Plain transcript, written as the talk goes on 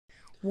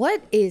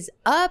What is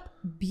up,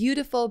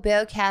 beautiful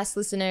BeawCast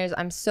listeners?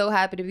 I'm so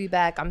happy to be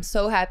back. I'm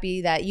so happy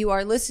that you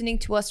are listening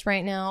to us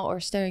right now or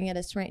staring at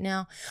us right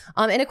now.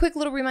 And a quick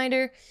little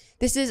reminder,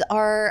 this is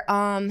our,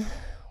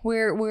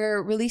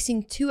 we're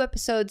releasing 2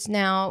 episodes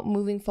now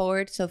moving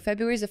forward. So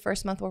February is the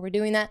first month where we're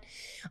doing that.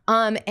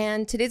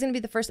 And today's going to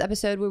be the first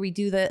episode where we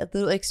do the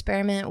little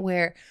experiment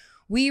where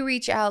we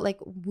reach out, like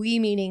we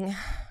meaning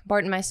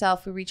Bart and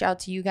myself, we reach out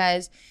to you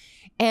guys.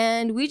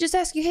 And we just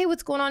ask you, hey,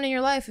 what's going on in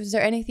your life? Is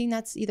there anything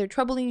that's either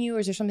troubling you or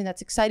is there something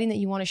that's exciting that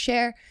you want to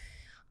share?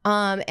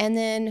 And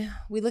then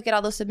we look at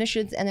all those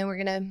submissions and then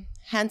we're going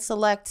to hand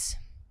select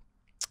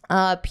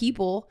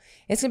people.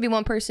 It's going to be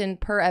 1 person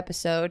per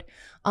episode.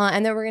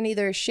 And then we're going to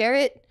either share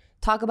it,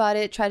 talk about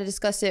it, try to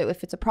discuss it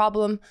if it's a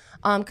problem.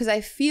 Because I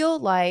feel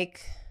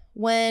like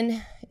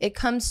when it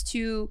comes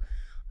to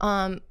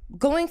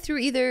going through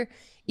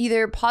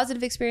either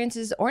positive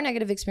experiences or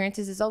negative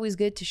experiences, it's always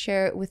good to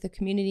share it with the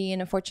community. And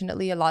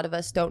unfortunately, a lot of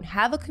us don't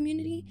have a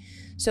community.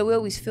 So we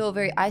always feel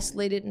very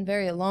isolated and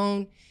very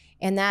alone.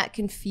 And that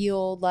can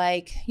feel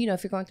like, you know,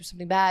 if you're going through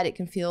something bad, it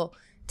can feel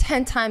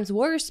 10 times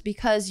worse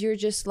because you're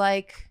just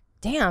like,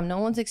 damn, no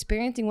one's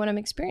experiencing what I'm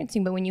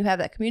experiencing. But when you have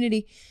that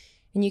community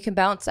and you can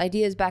bounce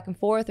ideas back and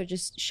forth or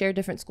just share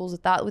different schools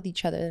of thought with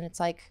each other, then it's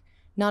like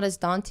not as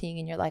daunting.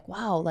 And you're like,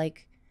 wow,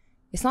 like,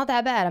 it's not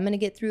that bad. I'm going to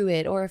get through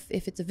it. Or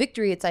if it's a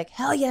victory, it's like,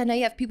 hell yeah, now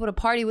you have people to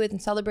party with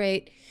and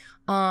celebrate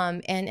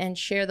and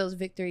share those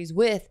victories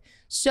with.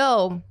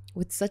 So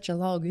with such a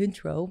long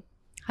intro,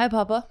 hi,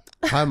 Papa.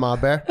 Hi, Ma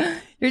Bear.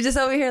 You're just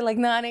over here like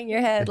nodding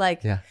your head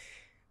like, yeah.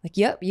 Like,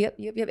 yep.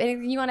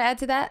 Anything you want to add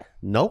to that?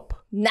 Nope.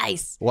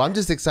 Nice. Well, I'm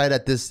just excited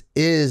that this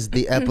is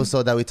the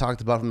episode that we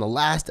talked about from the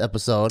last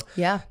episode.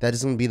 Yeah. That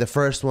is going to be the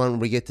first one where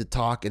we get to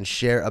talk and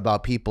share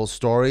about people's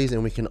stories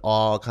and we can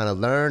all kind of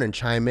learn and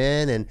chime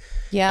in and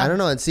I don't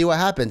know, and see what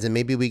happens. And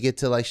maybe we get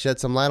to like shed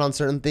some light on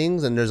certain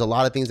things. And there's a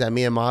lot of things that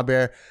me and Ma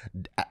Bear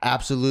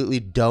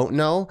absolutely don't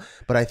know,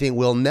 but I think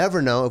we'll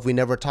never know if we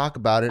never talk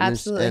about it.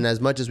 Absolutely. And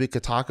as much as we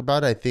could talk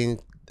about it, I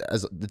think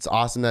it's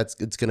awesome that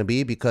it's going to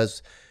be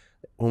because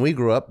when we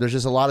grew up, there's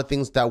just a lot of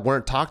things that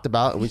weren't talked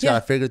about and we just got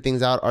to figure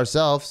things out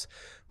ourselves.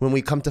 When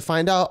we come to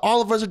find out, all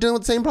of us are dealing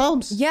with the same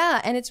problems. Yeah,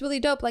 and it's really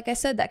dope. Like I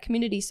said, that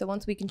community. So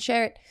once we can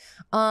share it,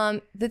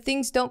 the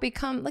things don't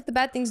become, like the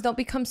bad things don't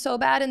become so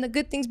bad and the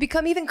good things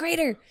become even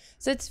greater.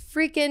 So it's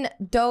freaking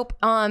dope.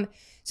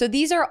 So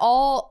these are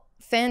all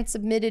fan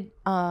submitted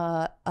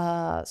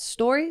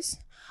stories.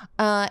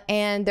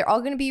 And they're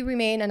all going to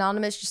remain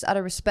anonymous just out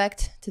of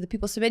respect to the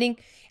people submitting.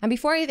 And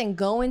before I even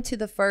go into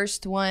the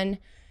first one,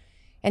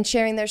 and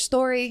sharing their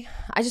story,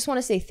 I just want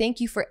to say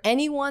thank you for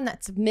anyone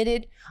that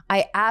submitted.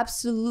 I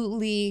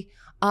absolutely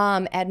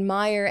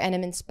admire and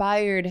am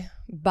inspired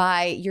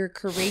by your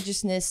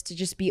courageousness to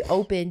just be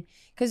open.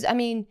 Because I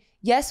mean,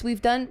 yes,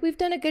 we've done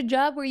a good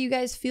job where you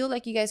guys feel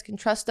like you guys can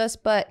trust us,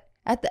 but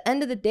at the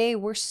end of the day,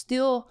 we're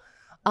still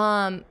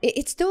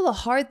it's still a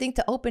hard thing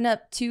to open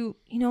up to,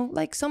 you know,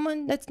 like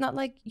someone that's not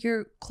like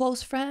your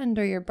close friend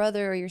or your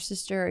brother or your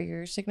sister or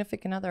your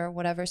significant other or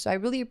whatever. So I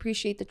really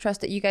appreciate the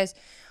trust that you guys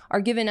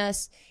are giving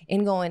us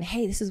in going,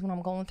 hey, this is what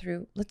I'm going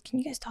through. Can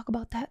you guys talk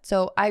about that?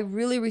 So I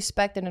really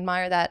respect and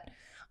admire that.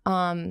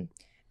 And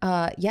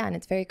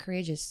it's very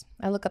courageous.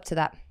 I look up to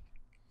that.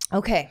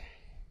 Okay.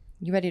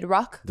 You ready to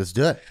rock? Let's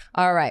do it.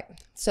 All right.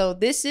 So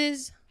this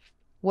is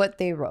what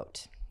they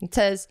wrote. It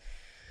says,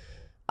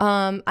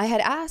 I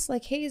had asked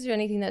like, hey, is there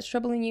anything that's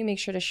troubling you? Make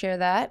sure to share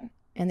that.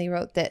 And they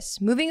wrote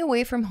this: moving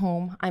away from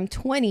home, I'm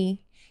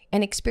 20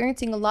 and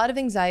experiencing a lot of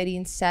anxiety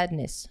and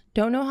sadness.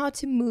 Don't know how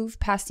to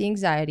move past the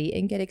anxiety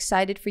and get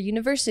excited for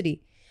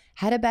university.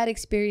 Had a bad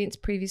experience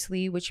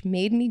previously, which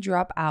made me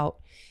drop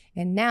out.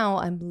 And now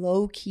I'm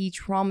low-key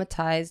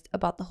traumatized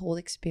about the whole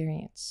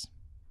experience.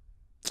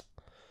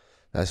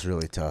 That's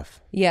really tough.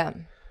 Yeah.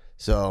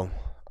 So,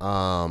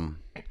 I've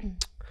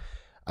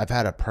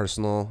had a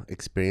personal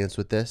experience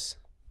with this.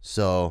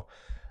 So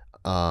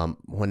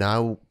when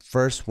I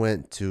first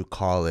went to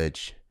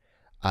college,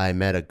 I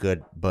met a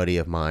good buddy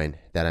of mine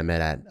that I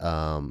met at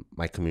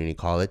my community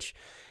college.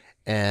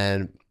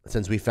 And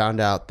since we found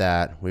out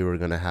that we were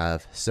going to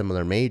have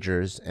similar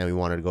majors and we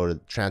wanted to go to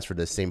transfer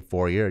to the same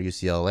 4-year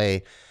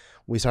UCLA,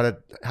 we started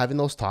having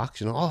those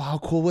talks, you know, oh, how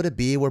cool would it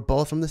be? We're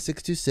both from the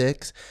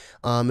 626.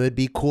 It would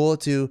be cool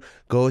to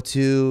go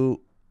to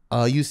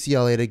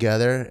UCLA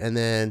together. And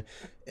then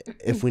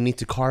if we need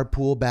to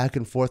carpool back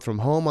and forth from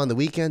home on the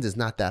weekends, it's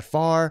not that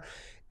far.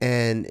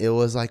 And it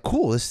was like,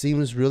 cool, this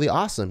seems really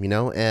awesome, you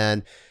know?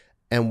 And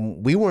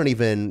we weren't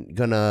even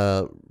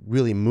gonna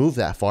really move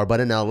that far. But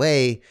in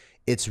LA,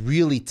 it's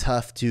really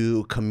tough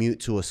to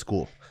commute to a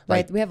school.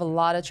 Like, right, we have a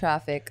lot of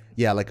traffic.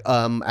 Yeah, like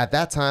at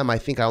that time, I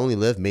think I only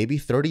lived maybe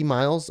 30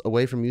 miles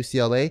away from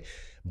UCLA.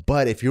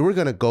 But if you were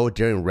gonna go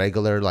during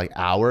regular like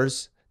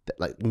hours,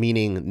 like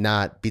meaning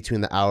not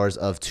between the hours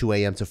of 2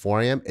 a.m. to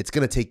 4 a.m., it's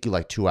going to take you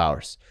like 2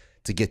 hours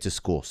to get to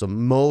school. So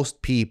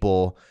most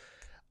people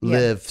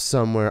live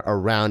somewhere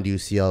around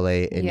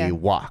UCLA and you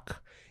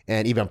walk.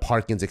 And even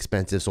parking's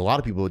expensive. So a lot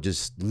of people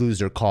just lose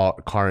their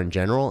car in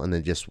general and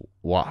then just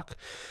walk.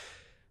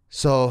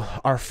 So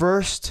our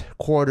first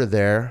quarter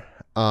there,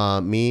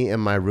 me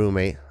and my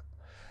roommate,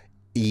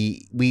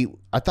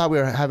 I thought we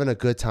were having a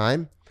good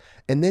time,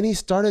 and then he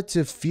started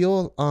to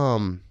feel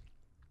kind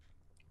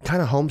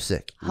of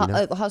homesick.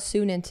 How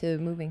soon into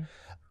moving?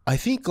 I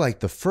think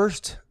like the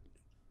first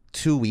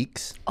 2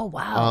 weeks. Oh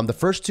wow. The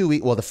first 2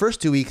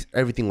 weeks,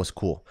 everything was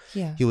cool.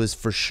 Yeah. He was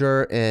for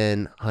sure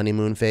in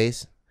honeymoon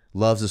phase.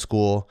 Loves the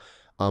school.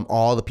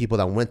 All the people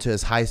that went to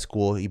his high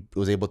school, he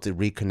was able to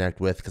reconnect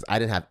with, because I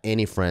didn't have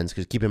any friends.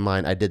 Because keep in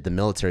mind, I did the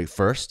military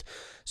first.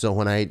 So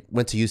when I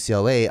went to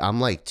UCLA,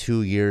 I'm like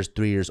 2 years,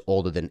 3 years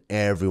older than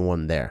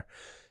everyone there.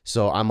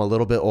 So I'm a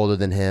little bit older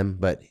than him,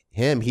 but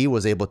he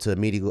was able to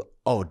immediately,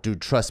 oh,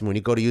 dude, trust me, when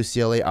you go to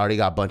UCLA, I already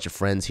got a bunch of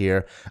friends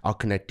here. I'll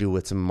connect you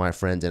with some of my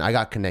friends. And I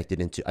got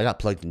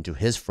plugged into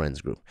his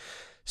friends group.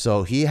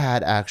 So he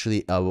had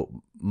actually a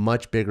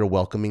much bigger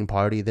welcoming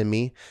party than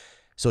me.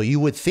 So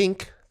you would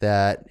think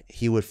that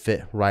he would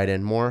fit right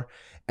in more.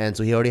 And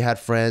so he already had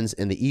friends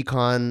in the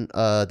econ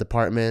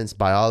departments,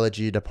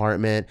 biology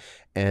department.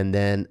 And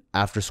then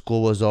after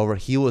school was over,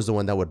 he was the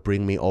one that would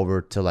bring me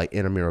over to like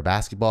intramural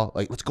basketball.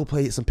 Like, let's go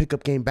play some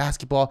pickup game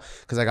basketball,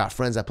 because I got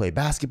friends that play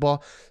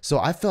basketball. So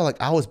I felt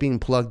like I was being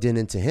plugged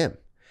into him.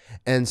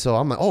 And so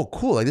I'm like, oh,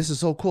 cool. Like, this is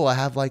so cool. I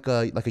have like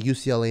a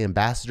UCLA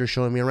ambassador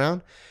showing me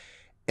around.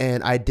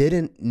 And I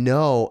didn't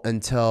know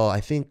until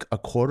I think a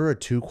quarter or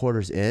 2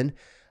 quarters in,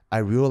 I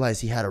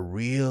realized he had a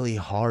really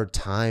hard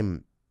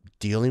time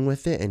dealing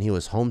with it, and he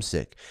was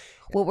homesick.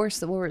 What were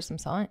some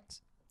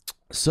signs?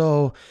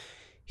 So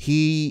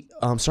he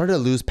started to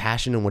lose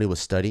passion in what he was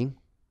studying.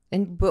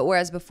 But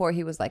whereas before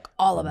he was like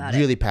all about it.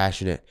 Really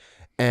passionate.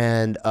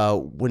 And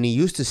when he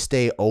used to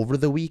stay over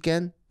the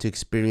weekend to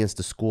experience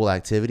the school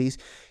activities,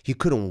 he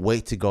couldn't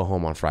wait to go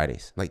home on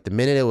Fridays. Like the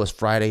minute it was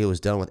Friday, he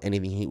was done with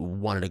anything. He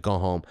wanted to go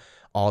home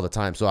all the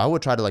time. So I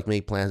would try to like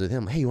make plans with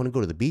him. Hey, you want to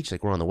go to the beach?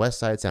 Like, we're on the west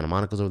side, Santa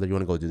Monica's over there. You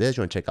want to go do this?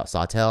 You want to check out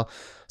Sawtell?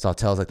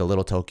 Sawtell's like the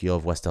little Tokyo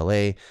of West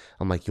LA.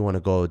 I'm like, you want to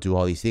go do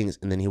all these things?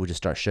 And then he would just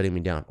start shutting me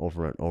down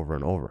over and over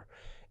and over.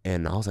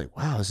 And I was like,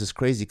 wow, this is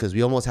crazy, because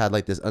we almost had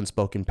like this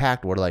unspoken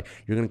pact where like,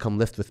 you're going to come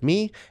lift with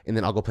me, and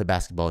then I'll go play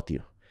basketball with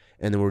you.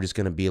 And then we're just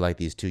going to be like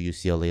these two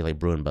UCLA like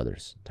Bruin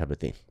brothers type of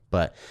thing.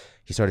 But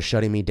he started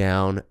shutting me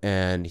down,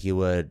 and he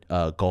would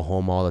go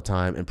home all the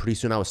time. And pretty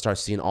soon I would start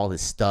seeing all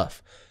his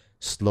stuff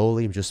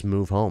slowly just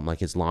move home.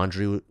 Like his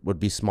laundry would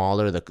be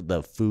smaller,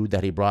 the food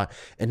that he brought.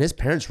 And his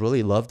parents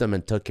really loved him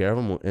and took care of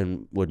him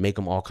and would make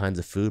him all kinds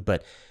of food.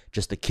 But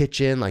just the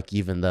kitchen, like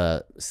even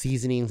the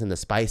seasonings and the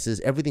spices,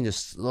 everything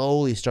just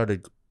slowly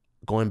started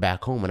going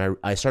back home. And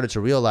I started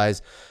to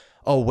realize,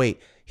 oh, wait,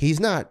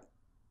 he's not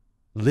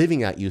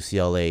living at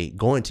UCLA,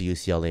 going to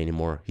UCLA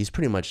anymore. He's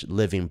pretty much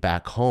living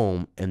back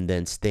home and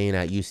then staying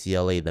at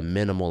UCLA the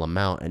minimal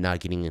amount and not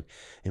getting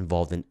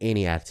involved in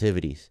any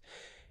activities.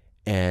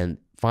 And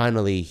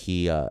finally,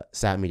 he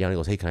sat me down. He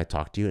goes, hey, can I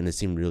talk to you? And it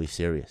seemed really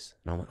serious.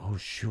 And I'm like, oh,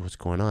 shoot, what's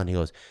going on? He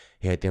goes,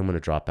 hey, I think I'm going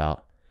to drop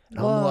out. And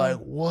I'm like,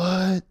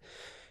 what?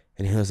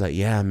 And he was like,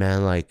 yeah,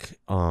 man, like,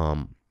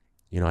 I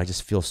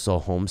just feel so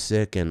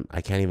homesick, and I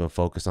can't even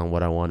focus on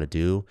what I want to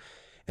do.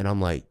 And I'm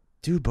like,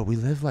 dude, but we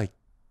live like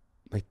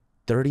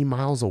 30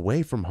 miles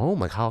away from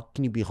home. Like, how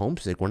can you be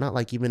homesick? We're not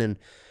like even in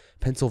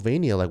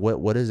Pennsylvania. Like,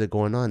 what is it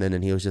going on? And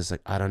then he was just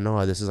like, I don't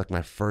know. This is like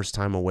my first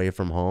time away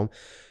from home.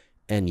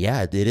 And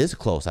yeah, it is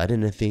close. I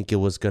didn't think it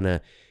was going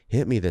to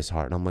hit me this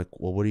hard. And I'm like,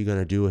 well, what are you going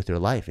to do with your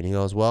life? And he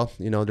goes, well,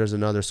 there's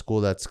another school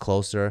that's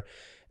closer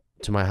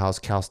to my house,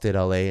 Cal State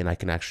LA, and I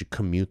can actually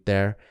commute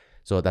there.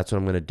 So that's what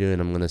I'm going to do.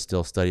 And I'm going to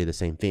still study the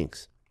same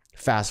things.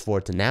 Fast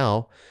forward to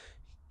now,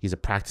 he's a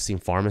practicing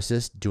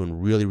pharmacist, doing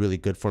really, really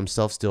good for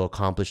himself, still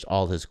accomplished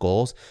all his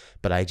goals.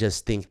 But I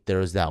just think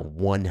there's that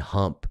one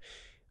hump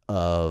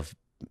of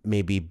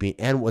maybe being,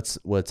 and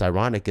what's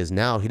ironic is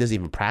now he doesn't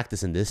even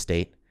practice in this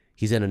state.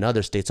 He's in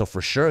another state. So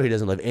for sure, he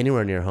doesn't live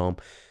anywhere near home.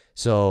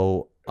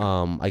 So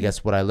I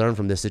guess what I learned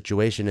from this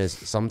situation is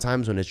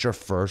sometimes when it's your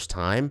first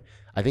time,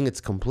 I think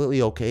it's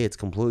completely okay. It's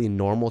completely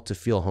normal to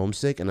feel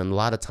homesick. And then a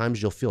lot of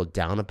times you'll feel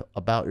down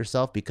about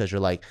yourself because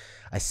you're like,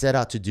 I set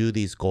out to do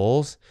these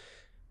goals.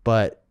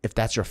 But if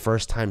that's your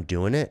first time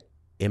doing it,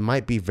 it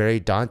might be very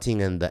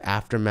daunting, and the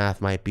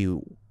aftermath might be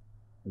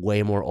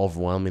way more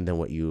overwhelming than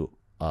what you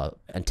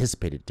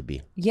anticipated to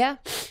be. Yeah,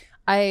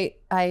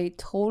 I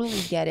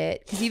totally get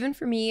it. Because even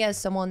for me, as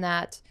someone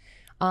that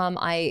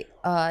I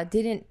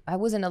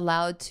wasn't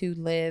allowed to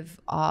live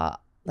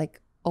like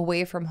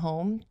away from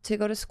home to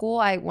go to school.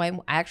 I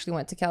actually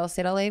went to Cal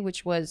State LA,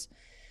 which was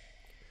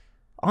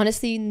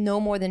honestly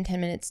no more than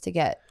 10 minutes to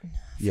get,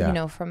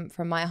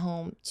 from my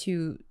home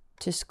to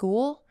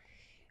school.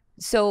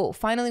 So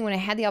finally, when I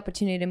had the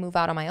opportunity to move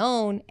out on my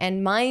own,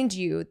 and mind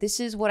you, this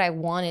is what I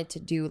wanted to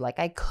do. Like,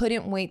 I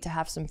couldn't wait to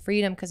have some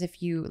freedom, because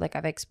if you, like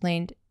I've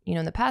explained,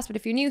 in the past, but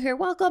if you're new here,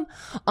 welcome.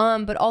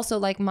 But also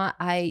like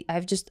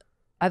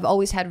I've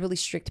always had really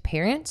strict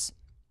parents.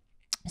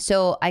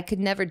 So I could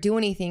never do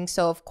anything.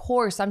 So of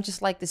course I'm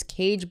just like this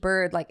cage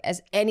bird, like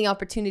as any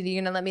opportunity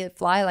you're gonna let me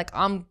fly, like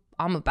I'm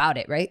about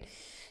it, right?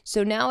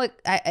 So now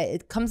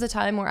it comes a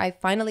time where I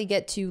finally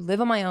get to live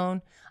on my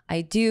own.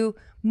 I do.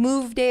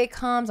 Move day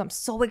comes. I'm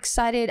so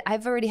excited.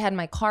 I've already had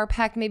my car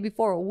packed maybe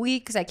for a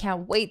week because I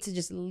can't wait to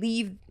just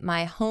leave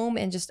my home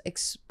and just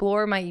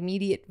explore my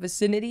immediate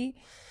vicinity.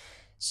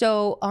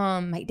 So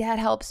my dad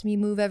helps me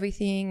move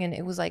everything, and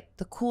it was like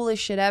the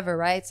coolest shit ever,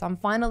 right? So I'm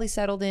finally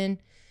settled in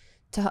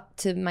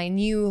to my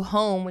new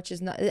home, which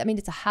is not, I mean,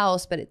 it's a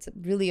house, but it's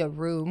really a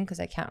room because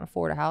I can't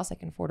afford a house. I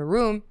can afford a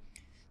room.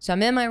 So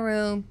I'm in my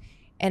room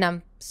and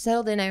I'm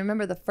settled in. I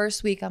remember the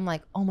first week I'm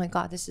like, oh my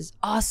God, this is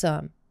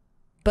awesome.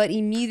 But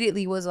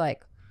immediately was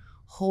like,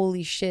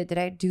 holy shit, did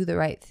I do the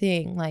right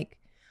thing? Like,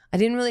 I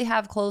didn't really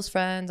have close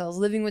friends. I was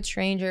living with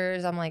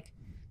strangers. I'm like,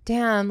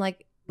 damn,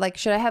 like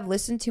should I have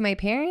listened to my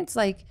parents?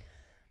 Like,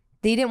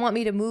 they didn't want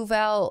me to move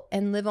out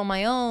and live on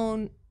my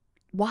own.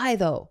 Why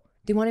though?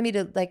 They wanted me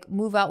to like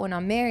move out when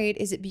I'm married.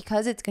 Is it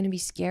because it's going to be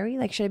scary?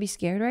 Like, should I be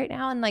scared right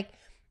now? And like,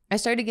 I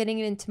started getting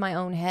it into my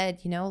own head,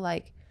 you know,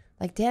 like,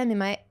 damn,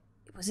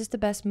 was this the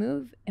best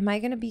move? Am I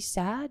going to be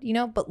sad? You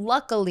know, but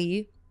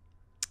luckily,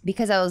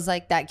 because I was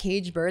like that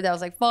cage bird, I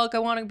was like, fuck, I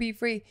want to be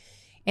free.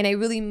 And I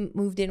really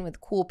moved in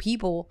with cool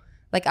people.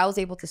 Like, I was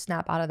able to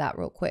snap out of that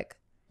real quick.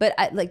 But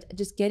I like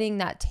just getting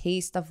that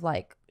taste of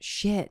like,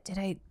 shit, did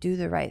I do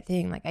the right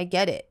thing? Like, I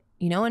get it,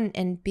 you know,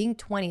 and being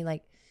 20,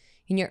 like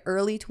in your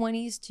early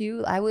 20s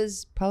too, I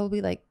was probably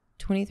like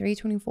 23,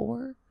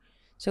 24.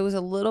 So it was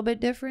a little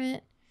bit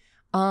different.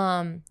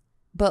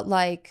 But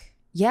like,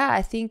 yeah,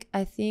 I think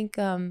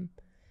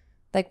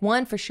like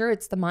one, for sure,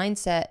 it's the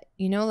mindset,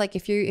 you know, like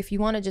if you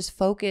want to just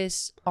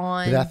focus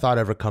on. Did that thought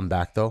ever come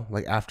back though?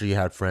 Like after you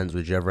had friends,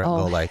 would you ever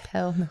go like,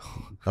 hell no.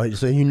 Oh,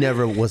 so you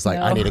never was like,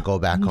 No, I need to go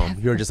back home.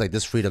 never. You were just like,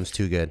 this freedom's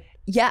too good.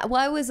 Yeah.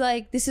 Well, I was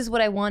like, this is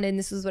what I wanted. And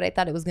this is what I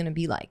thought it was going to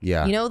be like.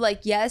 Yeah. You know,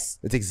 like, yes.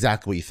 It's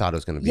exactly what you thought it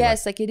was going to be.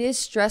 Yes. Like it is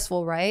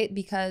stressful, right?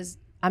 Because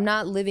I'm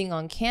not living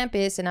on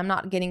campus and I'm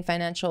not getting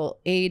financial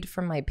aid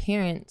from my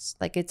parents.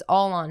 Like it's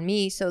all on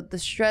me. So the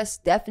stress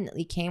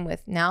definitely came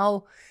with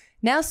now,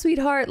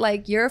 sweetheart,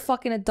 like you're a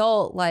fucking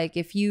adult. Like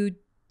if you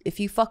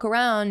fuck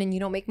around and you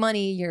don't make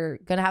money, you're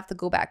going to have to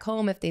go back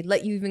home if they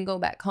let you even go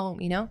back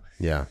home, you know?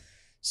 Yeah.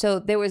 So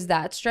there was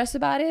that stress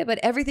about it, but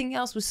everything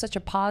else was such a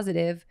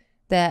positive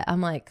that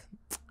I'm like,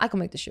 I can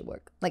make this shit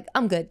work. Like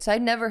I'm good. So I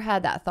never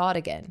had that thought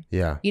again.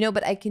 Yeah. You know,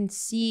 but I can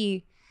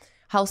see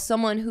how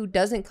someone who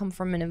doesn't come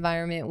from an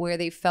environment where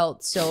they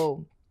felt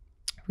so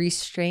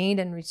restrained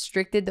and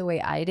restricted the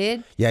way I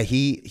did. Yeah,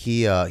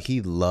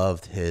 he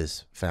loved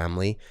his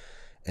family,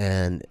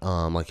 and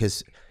like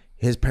his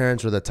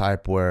parents were the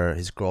type where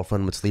his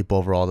girlfriend would sleep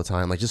over all the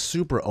time, like just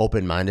super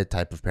open-minded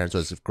type of parents. So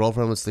his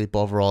girlfriend would sleep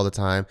over all the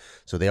time,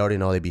 so they already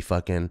know they'd be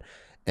fucking.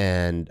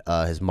 And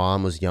his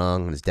mom was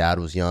young and his dad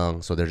was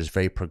young, so they're just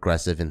very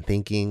progressive in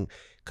thinking.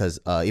 Because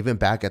even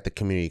back at the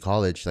community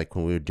college, like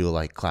when we would do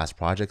like class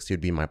projects, he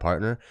would be my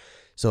partner.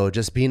 So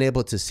just being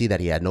able to see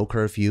that he had no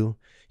curfew,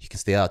 he can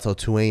stay out till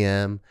 2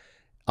 a.m.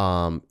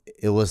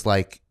 It was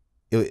like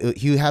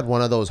he had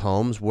one of those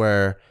homes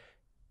where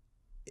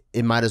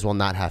it might as well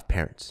not have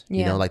parents.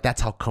 You know, like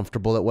that's how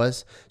comfortable it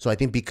was. So I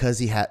think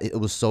because it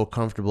was so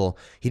comfortable,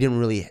 he didn't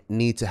really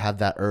need to have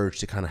that urge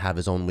to kind of have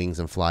his own wings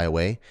and fly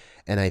away.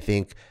 And I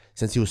think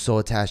since he was so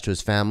attached to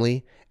his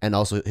family and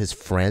also his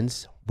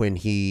friends, when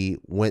he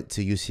went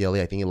to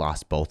UCLA, I think he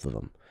lost both of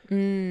them.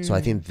 So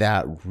I think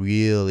that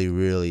really,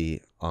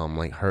 really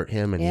like hurt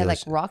him. And like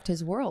rocked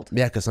his world.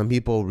 Yeah, because some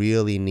people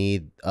really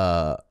need,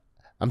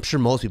 I'm sure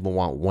most people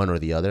want one or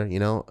the other, you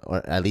know,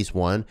 or at least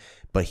one.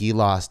 But he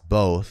lost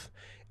both.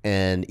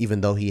 And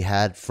even though he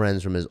had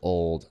friends from his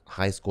old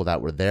high school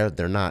that were there,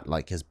 they're not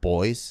like his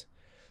boys.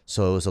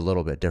 So it was a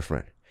little bit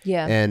different.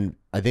 Yeah. And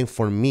I think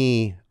for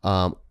me,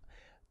 the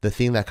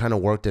thing that kind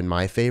of worked in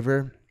my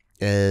favor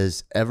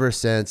is ever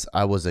since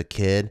I was a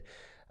kid,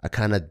 I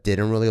kind of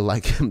didn't really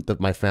like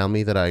my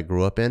family that I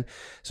grew up in.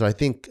 So I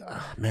think,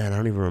 man, I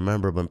don't even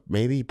remember, but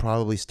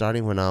probably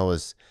starting when I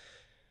was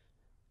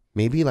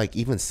maybe like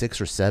even 6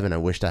 or 7, I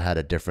wished I had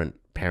a different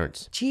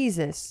parents.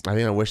 Jesus. I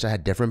mean, I wished I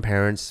had different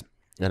parents,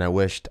 and I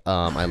wished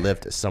I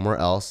lived somewhere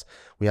else.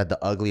 We had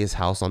the ugliest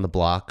house on the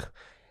block,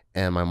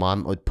 and my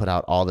mom would put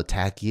out all the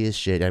tackiest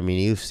shit. I mean,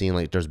 you've seen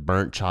like there's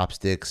burnt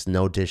chopsticks,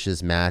 no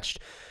dishes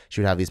matched. She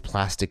would have these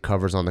plastic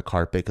covers on the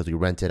carpet because we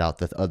rented out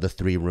the other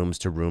 3 rooms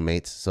to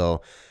roommates.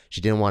 So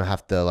she didn't want to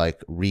have to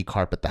like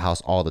re-carpet the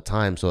house all the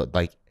time. So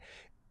like,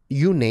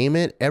 you name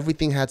it,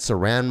 everything had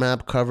saran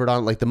wrap covered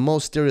on, like the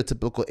most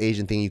stereotypical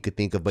Asian thing you could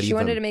think of. But she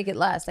wanted to make it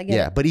last. I get it.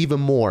 Yeah, but even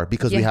more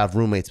because we have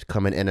roommates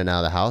coming in and out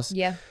of the house.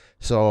 Yeah.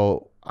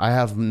 So I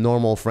have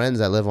normal friends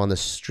that live on the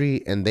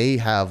street, and they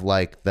have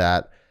like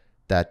that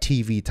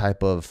TV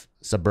type of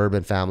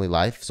suburban family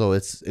life. So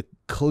it's a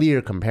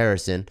clear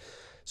comparison.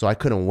 So I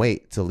couldn't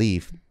wait to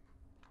leave.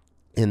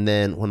 And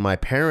then when my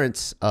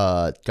parents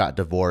got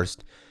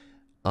divorced,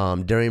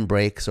 during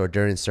breaks or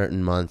during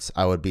certain months,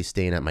 I would be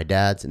staying at my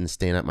dad's and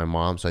staying at my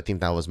mom's. So I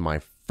think that was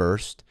my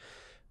first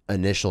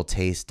initial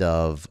taste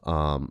of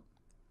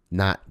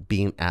not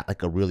being at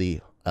like a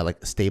really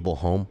like stable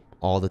home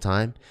all the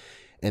time.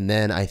 And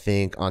then I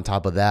think on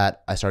top of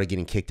that, I started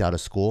getting kicked out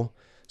of school.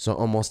 So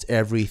almost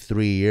every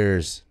 3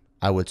 years,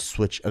 I would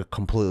switch a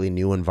completely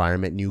new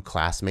environment, new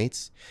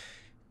classmates.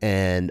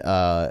 And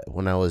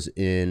when I was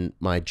in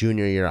my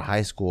junior year of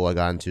high school, I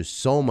got into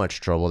so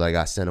much trouble that I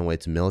got sent away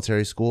to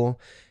military school.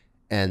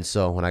 And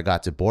so when I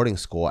got to boarding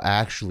school, I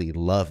actually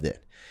loved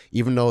it.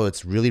 Even though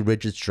it's really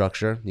rigid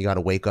structure, you got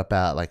to wake up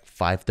at like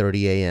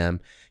 5:30 a.m.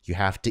 You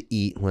have to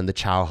eat when the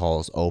chow hall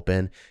is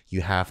open.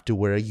 You have to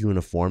wear a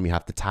uniform. You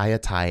have to tie a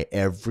tie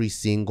every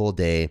single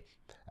day.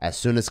 As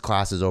soon as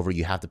class is over,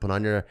 you have to put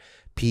on your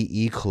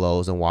PE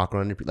clothes and walk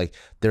around. Like,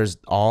 there's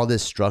all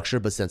this structure,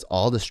 but since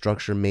all the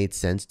structure made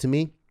sense to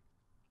me,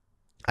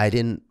 I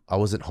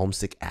wasn't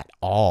homesick at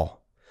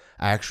all.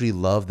 I actually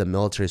loved the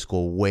military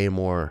school way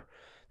more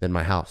than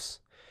my house.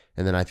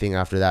 And then I think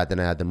after that, then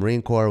I had the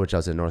Marine Corps, which I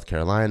was in North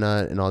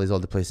Carolina and all these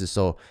other places.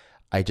 So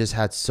I just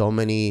had so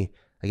many,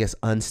 I guess,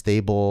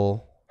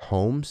 unstable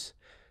homes.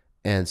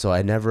 And so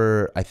I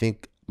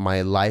think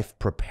my life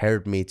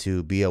prepared me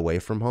to be away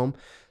from home.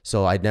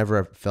 So I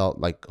never felt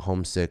like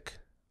homesick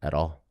at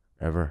all,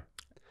 ever.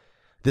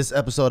 This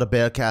episode of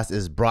BeawCast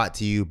is brought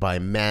to you by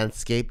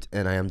Manscaped.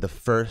 And I am the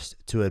first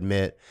to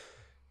admit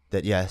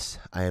that, yes,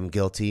 I am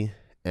guilty.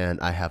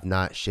 And I have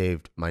not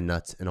shaved my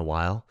nuts in a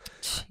while.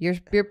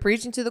 You're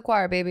preaching to the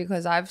choir, baby,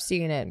 because I've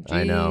seen it. Jesus.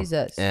 I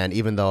know. And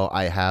even though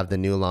I have the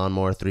new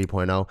Lawnmower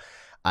 3.0,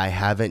 I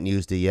haven't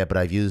used it yet, but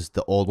I've used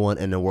the old one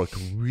and it worked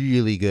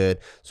really good.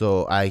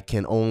 So I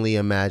can only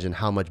imagine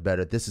how much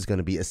better this is going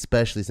to be,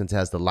 especially since it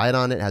has the light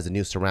on it. It has the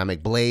new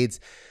ceramic blades.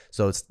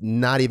 So it's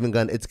not even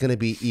going to, it's going to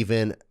be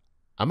even,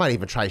 I might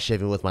even try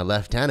shaving with my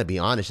left hand, to be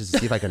honest, just to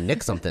see if I can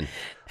nick something.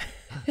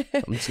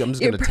 I'm just going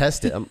to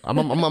test it. I'm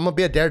going to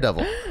be a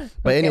daredevil.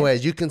 But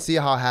anyways, you can see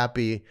how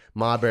happy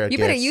Ma Bear gets. You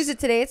better use it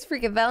today. It's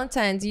freaking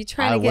Valentine's. You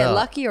trying to get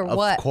lucky or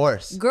what? Of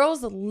course.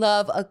 Girls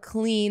love a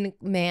clean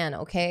man,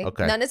 okay?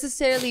 Not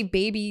necessarily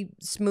baby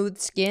smooth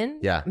skin.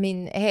 Yeah. I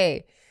mean,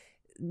 hey,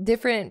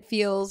 different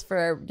feels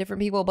for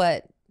different people,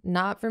 but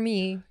not for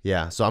me.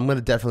 Yeah. So I'm going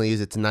to definitely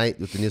use it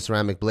tonight with the new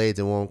ceramic blades.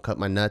 It won't cut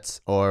my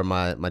nuts or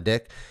my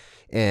dick.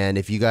 And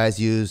if you guys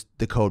use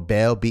the code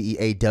BEAW,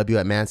 B-E-A-W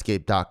at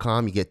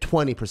manscaped.com, you get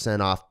 20%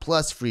 off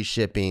plus free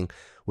shipping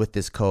with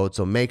this code.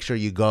 So make sure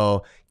you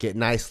go get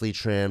nicely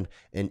trimmed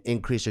and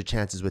increase your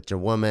chances with your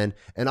woman.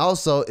 And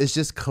also, it's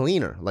just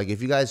cleaner. Like,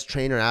 if you guys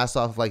train your ass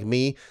off like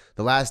me,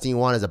 the last thing you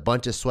want is a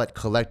bunch of sweat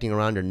collecting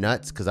around your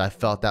nuts, because I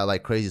felt that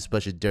like crazy,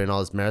 especially during all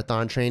this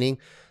marathon training.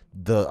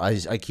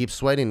 I keep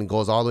sweating and it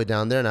goes all the way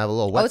down there, and I have a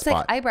little wet spot. It's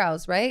like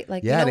eyebrows, right?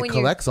 Like, yeah, you know, and it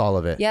collects all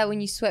of it. Yeah,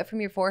 when you sweat from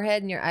your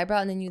forehead and your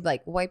eyebrow, and then you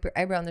like wipe your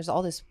eyebrow, and there's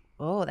all this.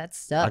 Oh, that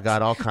sucks. I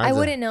got all kinds. I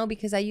wouldn't know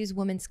because I use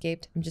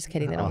Womanscaped. I'm just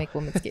kidding. They don't make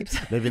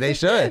Womanscaped. Maybe they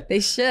should. They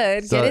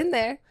should. So, get in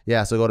there.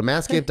 Yeah, so go to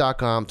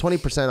manscaped.com,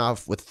 20%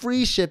 off with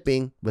free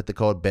shipping with the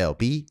code BEAW,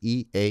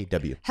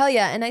 B-E-A-W. Hell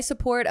yeah. And I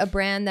support a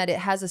brand that it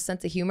has a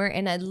sense of humor.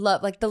 And I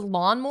love, like, the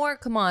lawnmower.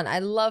 Come on. I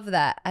love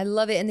that. I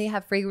love it. And they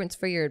have fragrance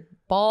for your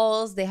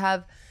balls. They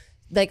have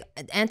like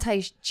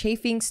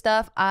anti-chafing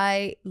stuff.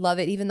 I love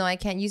it. Even though I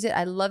can't use it,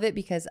 I love it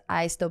because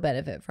I still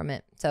benefit from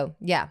it. So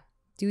yeah,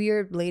 do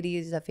your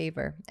ladies a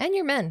favor, and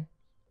your men.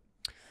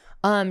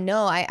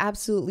 No, I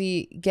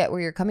absolutely get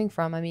where you're coming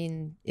from. I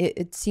mean,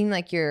 it seemed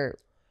like your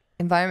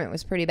environment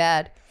was pretty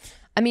bad.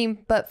 I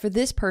mean, but for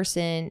this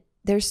person,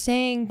 they're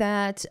saying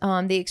that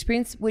the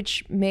experience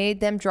which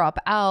made them drop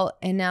out,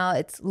 and now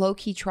it's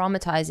low-key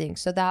traumatizing.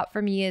 So that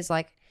for me is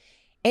like,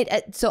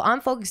 so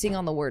I'm focusing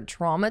on the word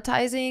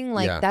traumatizing.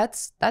 Like,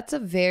 that's a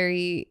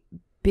very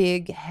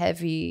big,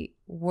 heavy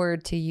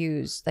word to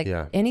use. Like,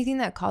 anything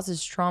that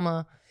causes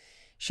trauma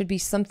should be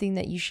something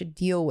that you should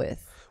deal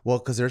with. Well,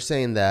 because they're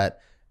saying that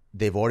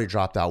they've already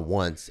dropped out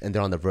once and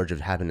they're on the verge of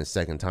having a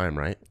second time,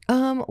 right?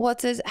 Well,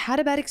 it says, had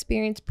a bad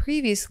experience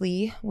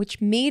previously,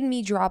 which made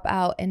me drop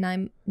out, and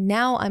I'm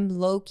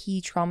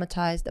low-key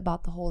traumatized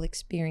about the whole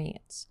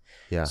experience.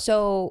 Yeah.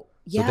 So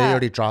yeah, so they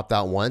already dropped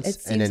out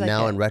once, and then like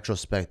now in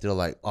retrospect, they're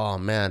like, oh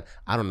man,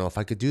 I don't know if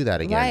I could do that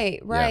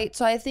again. Right. Yeah.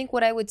 So I think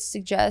what I would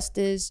suggest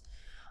is,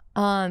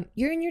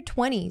 you're in your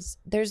 20s.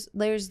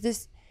 There's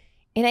this,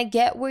 and I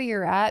get where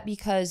you're at,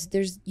 because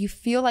you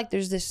feel like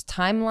there's this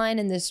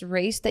timeline and this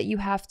race that you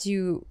have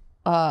to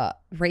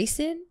race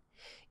in,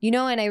 you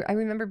know. And I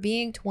remember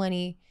being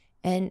 20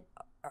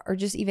 or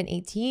just even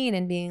 18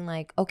 and being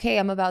like, okay,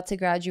 I'm about to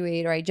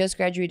graduate, or I just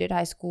graduated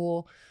high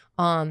school.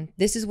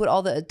 This is what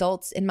all the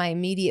adults in my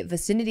immediate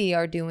vicinity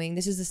are doing.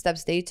 This is the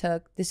steps they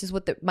took. This is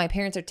what my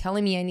parents are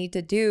telling me I need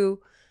to do.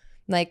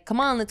 Like, come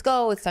on, let's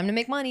go. It's time to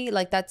make money.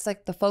 Like, that's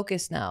like the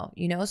focus now,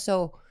 you know?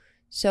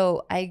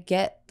 So I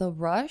get the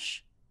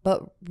rush,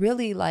 but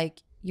really,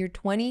 like, you're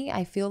 20.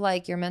 I feel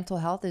like your mental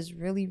health is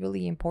really,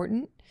 really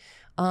important.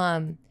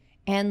 And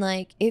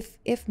like,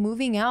 if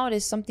moving out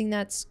is something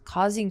that's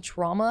causing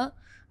trauma,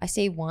 I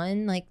say,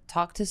 one, like,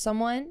 talk to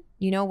someone,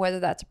 you know,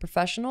 whether that's a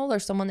professional or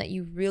someone that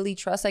you really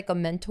trust, like a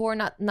mentor,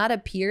 not a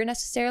peer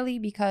necessarily,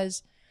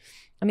 because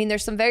I mean,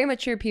 there's some very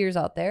mature peers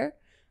out there,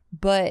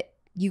 but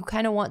you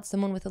kind of want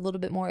someone with a little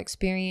bit more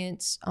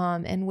experience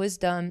and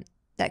wisdom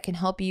that can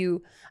help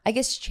you, I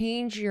guess,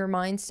 change your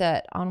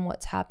mindset on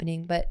what's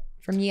happening. But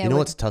for me, you know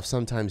what's tough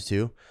sometimes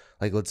too?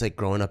 like let's say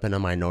growing up in a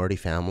minority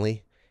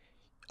family,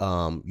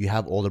 you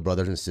have older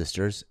brothers and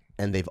sisters,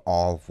 and they've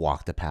all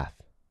walked the path.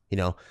 You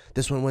know,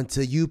 this one went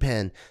to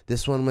UPenn,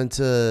 this one went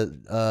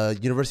to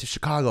University of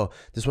Chicago,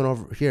 this one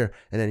over here,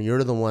 and then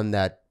you're the one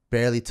that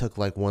barely took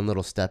like one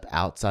little step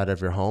outside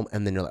of your home,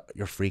 and then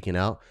you're freaking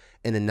out.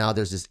 And then now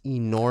there's this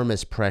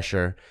enormous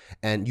pressure,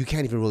 and you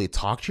can't even really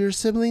talk to your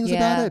siblings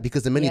about it,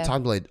 because the minute you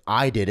talk, like,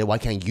 I did it, why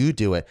can't you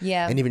do it?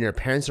 Yeah. And even your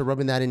parents are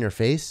rubbing that in your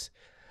face.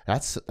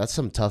 That's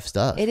some tough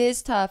stuff. It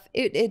is tough.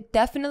 It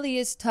definitely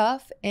is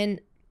tough.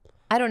 And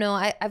I don't know.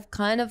 I've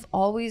kind of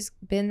always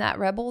been that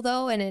rebel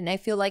though. And I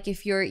feel like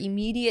if your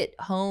immediate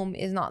home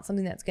is not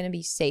something that's going to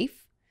be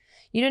safe,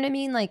 you know what I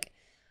mean? Like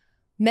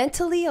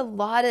mentally, a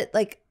lot of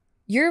like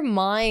your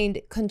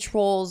mind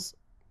controls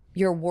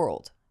your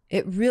world.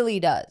 It really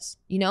does,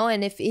 you know?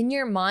 And if in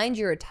your mind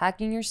you're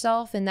attacking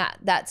yourself, and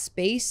that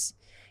space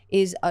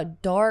is a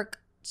dark,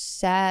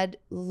 sad,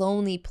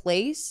 lonely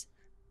place,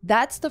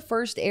 that's the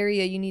first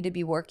area you need to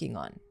be working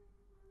on,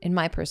 in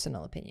my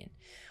personal opinion.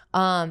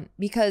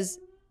 Because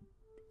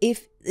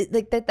if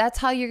like that's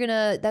how you're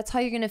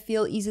gonna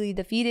feel easily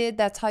defeated.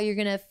 That's how you're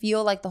gonna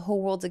feel like the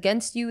whole world's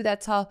against you.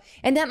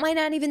 And that might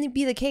not even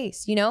be the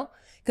case, you know?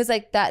 Because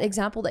like that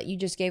example that you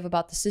just gave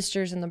about the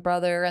sisters and the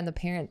brother and the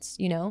parents,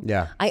 you know?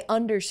 Yeah. I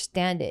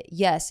understand it.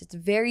 Yes, it's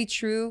very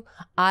true.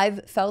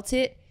 I've felt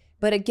it.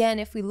 But again,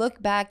 if we look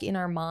back in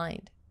our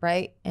mind,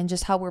 right? And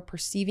just how we're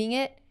perceiving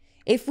it,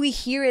 if we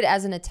hear it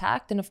as an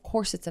attack, then of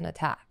course it's an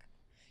attack,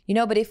 you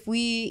know? But if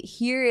we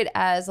hear it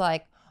as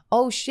like,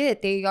 oh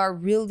shit, they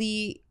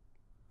really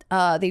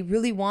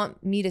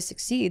want me to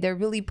succeed. They're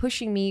really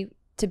pushing me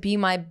to be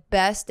my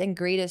best and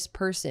greatest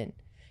person.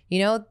 You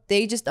know,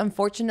 they just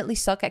unfortunately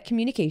suck at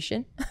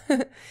communication.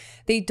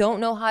 They don't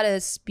know how to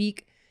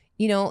speak,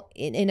 you know,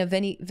 in a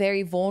very,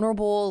 very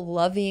vulnerable,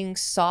 loving,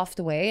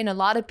 soft way. And a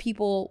lot of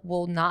people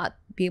will not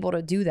be able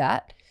to do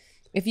that.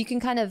 If you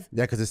can kind of...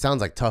 Yeah, because it sounds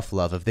like tough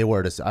love. If they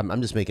were to...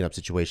 I'm just making up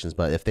situations,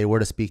 but if they were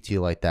to speak to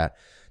you like that,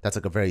 that's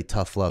like a very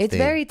tough love thing. It's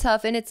very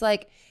tough. And it's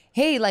like,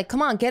 hey, like,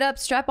 come on, get up,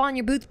 strap on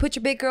your boots, put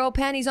your big girl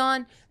panties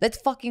on, let's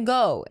fucking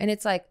go. And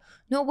it's like,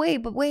 no,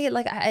 wait,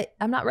 like,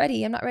 I'm not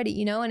ready,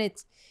 you know?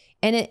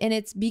 And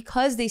it's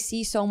because they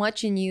see so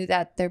much in you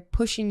that they're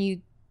pushing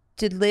you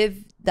to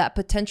live that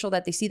potential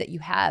that they see that you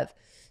have.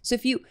 So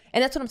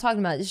and that's what I'm talking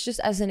about. It's just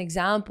as an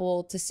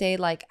example to say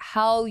like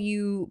how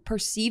you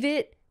perceive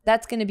it,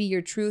 that's going to be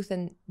your truth.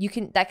 And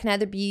that can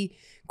either be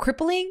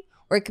crippling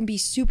or it can be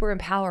super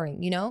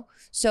empowering, you know?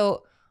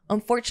 So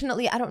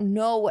unfortunately, I don't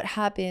know what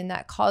happened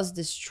that caused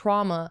this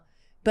trauma,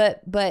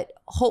 but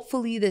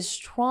hopefully this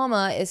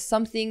trauma is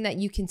something that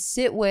you can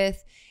sit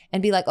with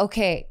and be like,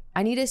 okay,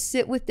 I need to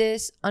sit with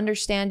this,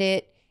 understand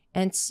it,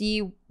 and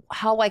see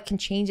how I can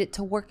change it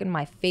to work in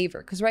my favor.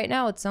 Because right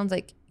now it sounds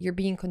like you're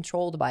being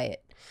controlled by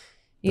it.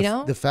 You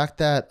know? The fact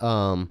that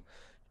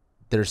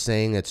they're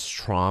saying it's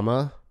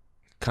trauma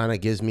kind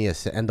of gives me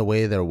and the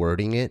way they're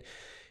wording it,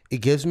 it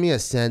gives me a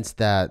sense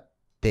that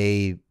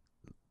they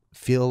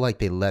feel like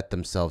they let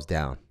themselves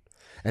down.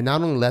 And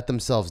not only let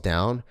themselves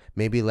down,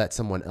 maybe let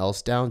someone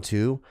else down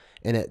too.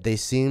 And they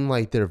seem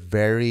like they're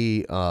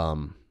very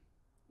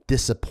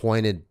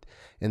disappointed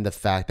in the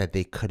fact that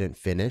they couldn't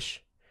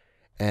finish.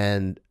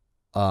 And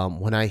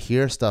when I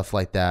hear stuff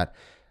like that,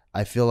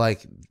 I feel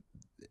like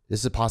this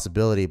is a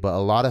possibility, but a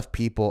lot of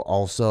people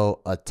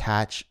also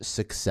attach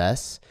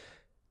success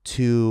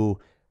to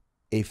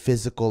a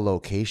physical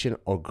location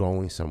or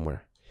going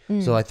somewhere.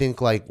 So I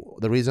think like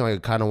the reason I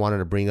kind of wanted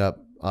to bring up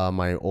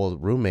my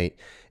old roommate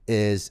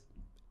is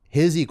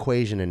his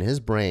equation in his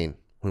brain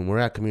when we're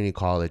at community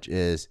college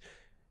is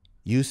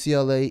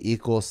UCLA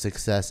equals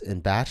success in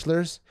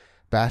bachelor's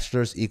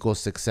equals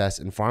success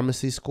in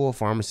pharmacy school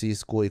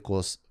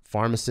equals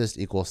pharmacist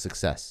equals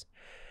success.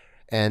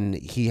 And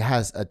he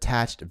has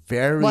attached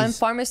very... One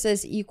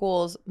pharmacist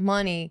equals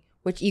money,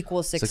 which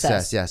equals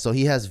success. Yeah. So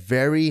he has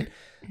very...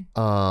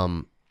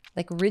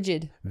 like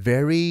rigid.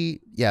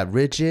 Very,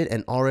 rigid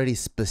and already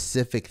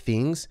specific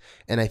things.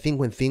 And I think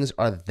when things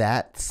are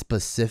that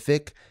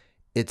specific,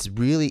 it's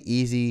really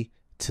easy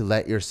to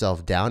let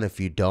yourself down if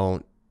you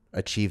don't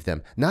achieve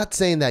them. Not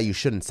saying that you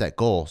shouldn't set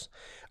goals.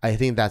 I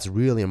think that's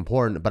really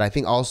important. But I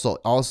think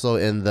also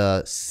in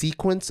the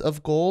sequence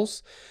of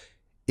goals,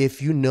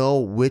 if you know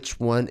which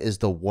one is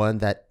the one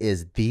that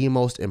is the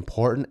most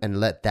important and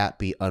let that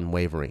be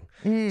unwavering.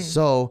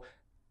 So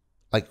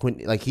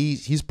like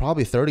he's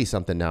probably 30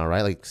 something now,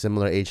 right? Like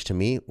similar age to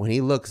me. When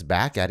he looks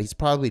back at it, he's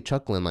probably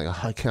chuckling like,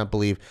 oh, I can't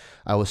believe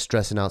I was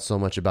stressing out so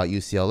much about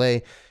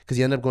UCLA, because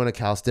he ended up going to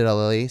Cal State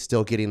LA,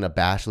 still getting a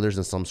bachelor's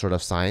in some sort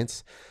of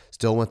science,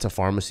 still went to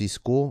pharmacy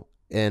school.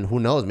 And who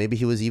knows, maybe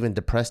he was even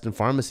depressed in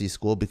pharmacy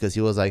school because he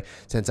was like,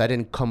 since I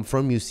didn't come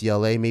from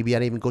UCLA, maybe I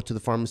didn't even go to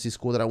the pharmacy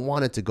school that I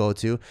wanted to go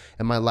to,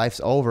 and my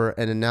life's over.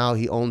 And then now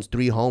he owns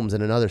 3 homes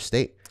in another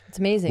state. It's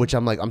amazing. Which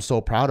I'm like, I'm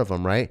so proud of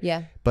him, right?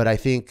 Yeah. But I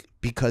think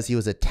because he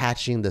was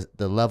attaching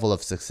the level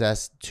of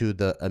success to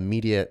the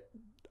immediate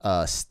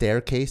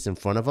staircase in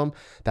front of him,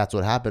 that's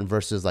what happened.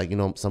 Versus like, you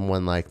know,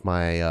 someone like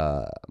my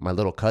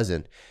little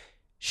cousin,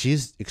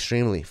 she's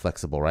extremely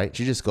flexible, right?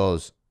 She just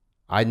goes,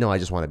 I know I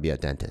just want to be a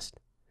dentist.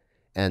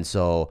 And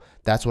so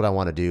that's what I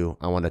want to do.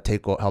 I want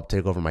to help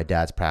take over my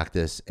dad's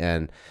practice.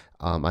 And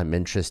I'm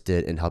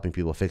interested in helping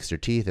people fix their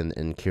teeth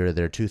and cure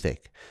their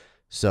toothache.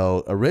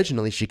 So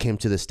originally she came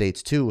to the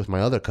States too with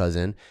my other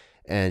cousin,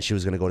 and she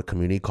was going to go to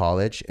community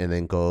college and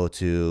then go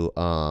to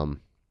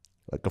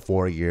like a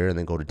 4-year and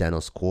then go to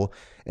dental school.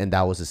 And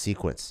that was the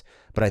sequence.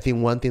 But I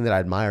think one thing that I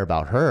admire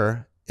about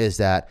her is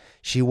that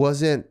she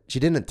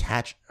didn't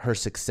attach her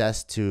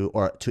success to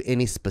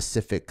any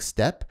specific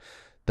step.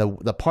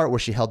 The part where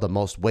she held the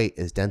most weight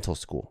is dental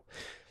school.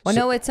 Well,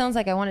 no, it sounds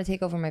like I want to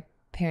take over my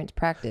parents'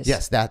 practice.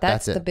 Yes,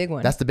 that's it. The big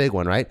one. That's the big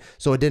one, right?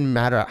 So it didn't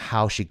matter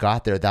how she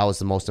got there. That was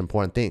the most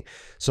important thing.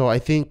 So I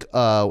think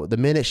the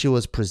minute she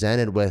was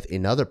presented with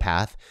another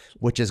path,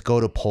 which is go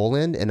to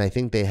Poland, and I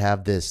think they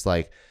have this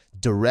like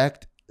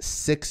direct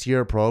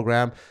 6-year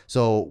program.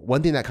 So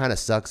one thing that kind of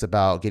sucks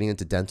about getting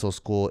into dental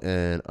school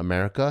in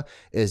America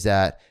is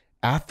that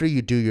after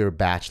you do your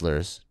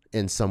bachelor's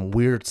in some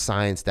weird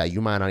science that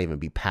you might not even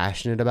be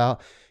passionate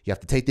about, you have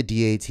to take the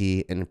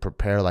DAT and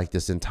prepare like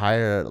this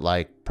entire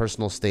like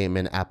personal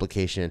statement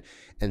application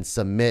and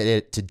submit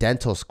it to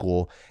dental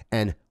school.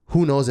 And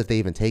who knows if they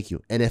even take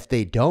you. And if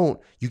they don't,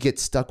 you get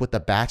stuck with a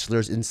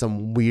bachelor's in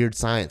some weird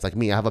science. Like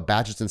me, I have a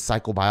bachelor's in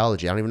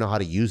psychobiology. I don't even know how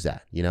to use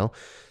that, you know?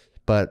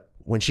 But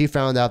when she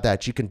found out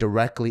that you can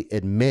directly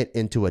admit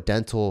into a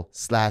dental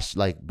 /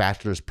 like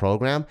bachelor's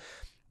program,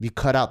 you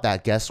cut out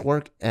that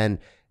guesswork and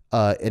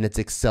it's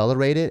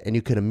accelerated, and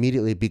you could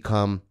immediately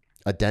become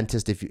a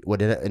dentist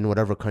in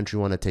whatever country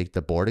you want to take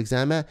the board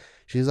exam at.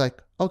 She's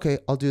like, okay,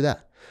 I'll do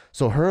that.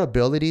 So her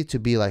ability to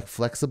be like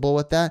flexible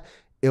with that,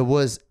 she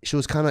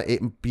was kind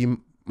of be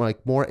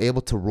like more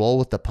able to roll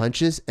with the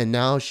punches. And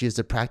now she's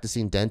a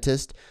practicing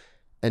dentist,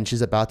 and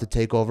she's about to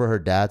take over her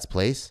dad's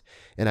place.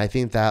 And I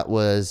think that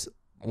was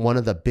one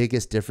of the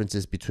biggest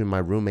differences between my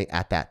roommate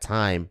at that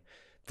time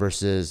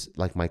versus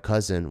like my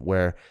cousin,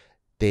 where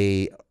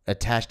they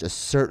attached a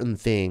certain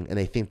thing and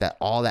they think that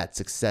all that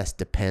success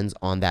depends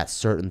on that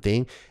certain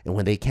thing. And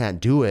when they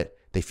can't do it,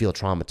 they feel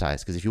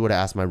traumatized. Because if you were to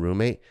ask my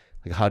roommate,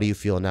 like, how do you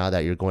feel now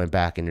that you're going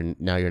back and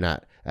you're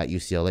not at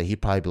UCLA?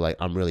 He'd probably be like,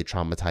 I'm really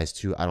traumatized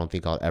too. I don't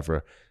think I'll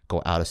ever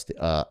go out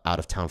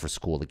of town for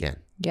school again.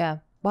 Yeah.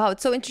 Wow.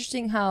 It's so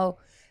interesting how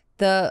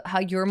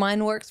your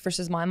mind works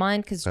versus my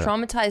mind. Because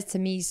traumatized to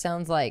me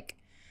sounds like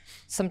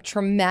some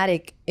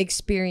traumatic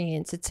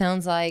experience. It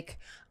sounds like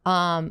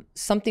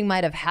something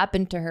might have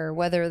happened to her,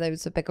 whether there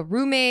was like a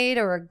roommate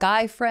or a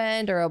guy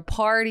friend or a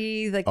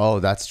party. Like, oh,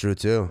 that's true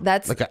too.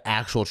 That's like an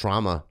actual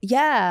trauma.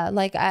 Yeah,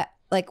 like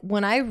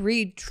when I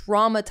read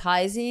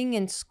traumatizing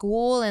in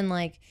school and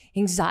like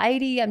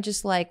anxiety, I'm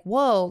just like,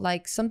 whoa,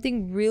 like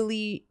something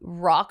really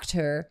rocked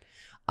her,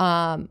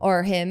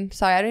 or him.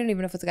 Sorry, I don't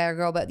even know if it's a guy or a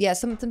girl, but yeah,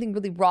 something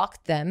really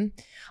rocked them,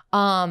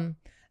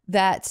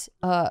 that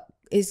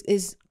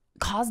is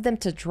caused them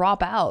to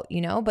drop out,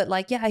 you know? But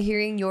like, yeah,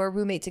 hearing your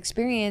roommate's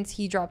experience,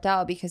 he dropped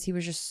out because he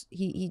was just,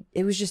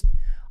 it was just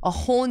a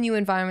whole new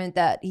environment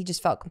that he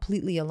just felt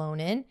completely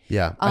alone in.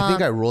 Yeah. I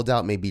think I ruled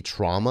out maybe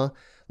trauma,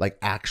 like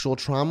actual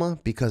trauma,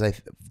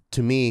 because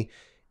to me,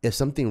 if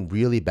something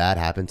really bad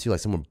happened to you,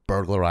 like someone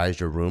burglarized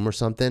your room or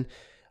something,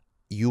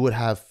 you would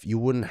have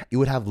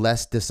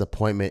less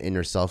disappointment in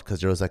yourself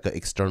because there was like an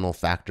external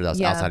factor that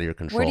was outside of your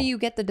control. Where do you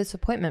get the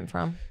disappointment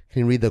from?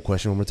 Can you read the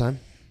question one more time?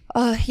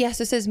 Yes,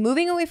 it says,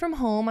 moving away from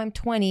home, I'm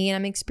 20 and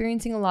I'm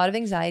experiencing a lot of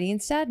anxiety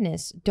and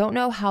sadness. Don't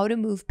know how to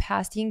move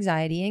past the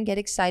anxiety and get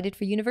excited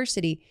for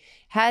university.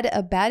 Had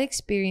a bad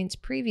experience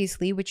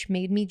previously, which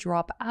made me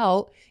drop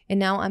out. And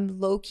now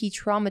I'm low-key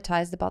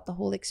traumatized about the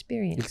whole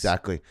experience.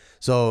 Exactly.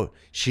 So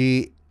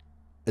she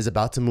is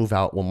about to move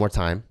out one more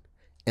time,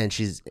 and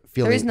she's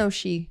feeling... There is no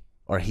she.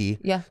 Or he.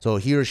 Yeah. So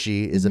he or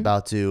she is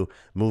about to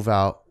move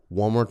out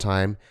one more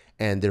time,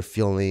 and they're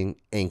feeling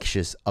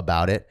anxious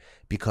about it,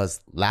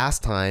 because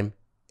last time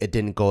it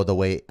didn't go the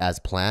way as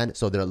planned.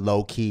 So they're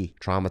low key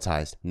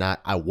traumatized.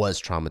 Not I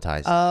was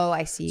traumatized. Oh,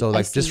 I see. So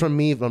like just from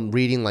me, from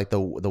reading like the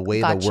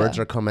way the words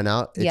are coming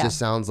out, it just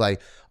sounds like,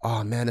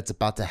 oh man, it's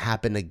about to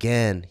happen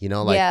again. You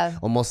know, like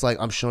almost like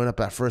I'm showing up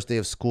at first day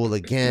of school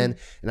again.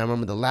 And I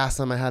remember the last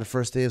time I had a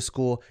first day of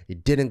school,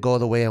 it didn't go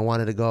the way I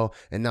wanted to go.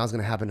 And now it's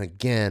going to happen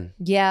again.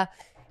 Yeah.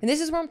 And this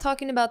is where I'm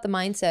talking about the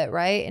mindset,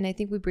 right? And I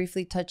think we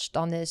briefly touched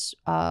on this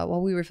while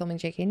we were filming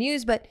JK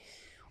News, but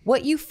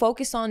what you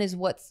focus on is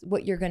what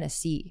you're going to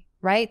see,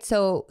 right?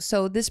 So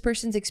this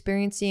person's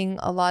experiencing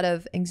a lot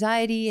of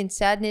anxiety and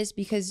sadness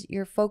because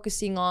you're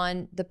focusing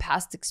on the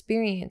past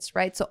experience,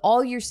 right? So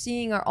all you're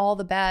seeing are all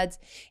the bads,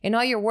 and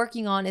all you're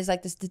working on is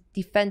like this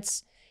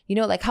defense, you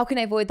know, like how can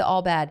I avoid the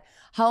all bad?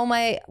 How am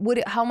I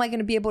going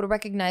to be able to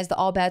recognize the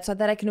all bad so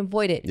that I can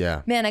avoid it?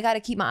 Yeah. Man, I got to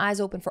keep my eyes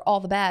open for all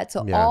the bad.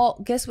 So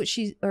guess what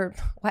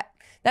what?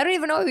 I don't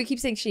even know why we keep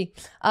saying she,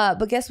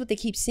 but guess what they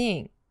keep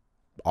seeing?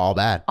 All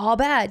bad,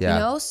 you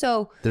know?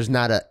 So there's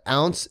not an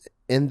ounce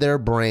in their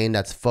brain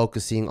that's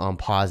focusing on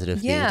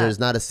positive things. There's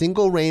not a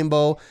single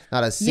rainbow,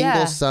 not a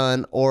single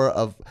sun or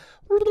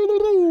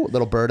pew,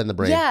 little bird in the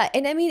brain. Yeah.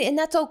 And I mean, and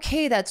that's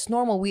okay. That's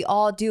normal. We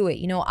all do it.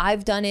 You know,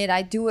 I've done it.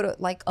 I do it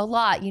like a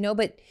lot, you know,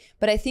 but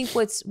I think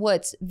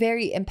what's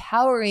very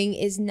empowering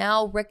is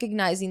now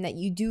recognizing that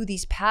you do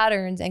these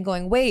patterns and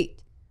going,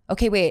 wait,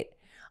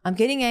 I'm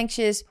getting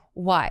anxious.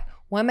 Why?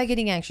 Why am I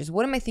getting anxious?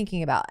 What am I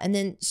thinking about? And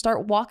then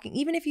start walking,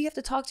 even if you have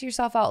to talk to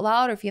yourself out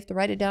loud or if you have to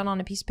write it down on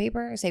a piece of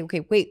paper and say, okay,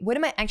 wait, what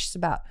am I anxious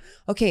about?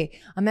 Okay,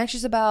 I'm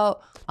anxious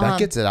about... that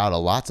gets it out a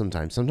lot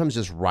sometimes. Sometimes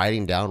just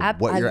writing down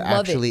what you're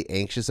actually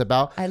anxious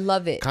about. I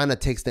love it. Kind of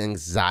takes the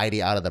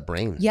anxiety out of the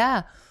brain.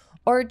 Yeah.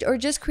 Or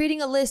just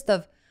creating a list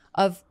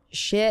of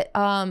shit,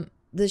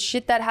 the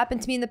shit that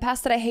happened to me in the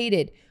past that I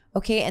hated.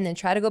 Okay, and then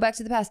try to go back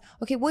to the past.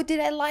 Okay, what did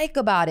I like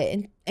about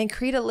it? And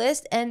create a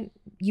list, and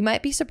you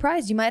might be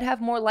surprised. You might have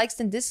more likes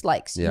than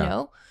dislikes, you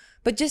know?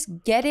 But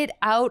just get it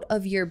out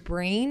of your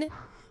brain,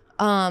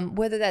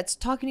 whether that's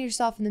talking to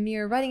yourself in the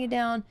mirror, writing it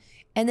down,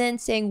 and then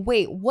saying,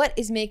 wait, what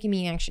is making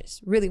me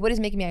anxious? Really, what is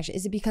making me anxious?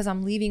 Is it because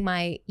I'm leaving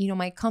my, you know,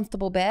 my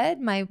comfortable bed,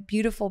 my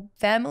beautiful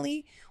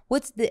family?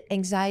 What's the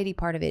anxiety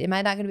part of it? Am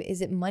I not gonna is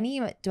it money?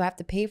 Do I have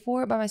to pay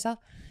for it by myself?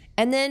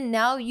 And then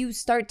now you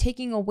start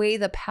taking away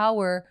the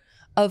power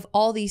of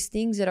all these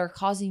things that are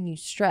causing you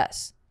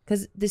stress.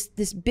 Because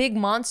this big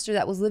monster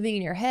that was living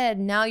in your head,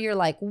 now you're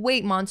like,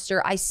 wait,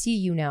 monster, I see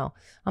you now.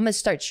 I'm going to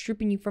start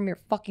stripping you from your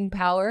fucking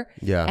power.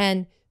 Yeah.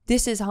 And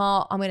this is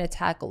how I'm going to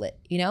tackle it,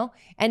 you know?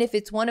 And if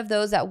it's one of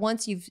those that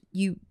once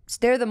you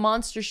stare the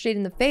monster straight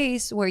in the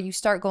face, where you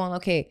start going,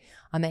 okay,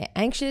 I'm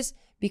anxious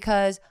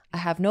because I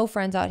have no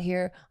friends out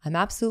here. I'm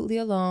absolutely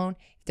alone.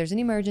 If there's an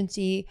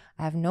emergency,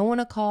 I have no one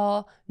to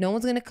call. No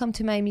one's going to come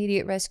to my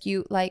immediate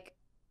rescue. Like,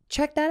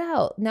 check that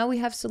out. Now we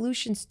have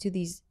solutions to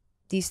these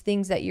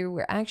things that you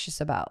were anxious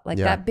about. Like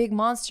that big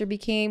monster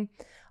became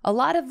a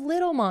lot of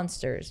little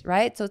monsters,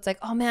 right? So it's like,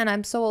 oh man,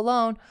 I'm so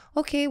alone.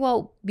 Okay,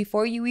 well,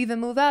 before you even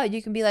move out,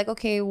 you can be like,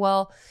 okay,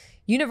 well,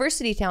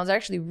 university towns are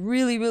actually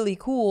really, really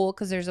cool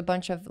because there's a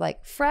bunch of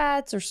like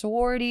frats or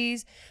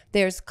sororities.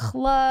 There's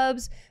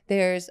clubs.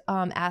 There's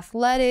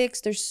athletics.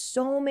 There's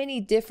so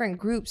many different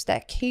groups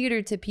that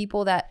cater to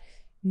people that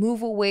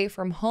move away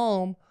from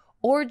home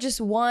or just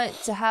want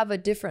to have a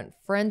different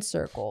friend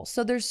circle.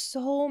 So there's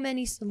so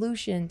many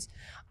solutions.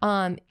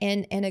 And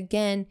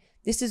again,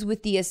 this is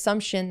with the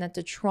assumption that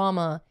the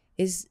trauma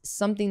is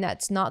something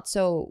that's not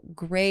so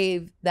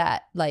grave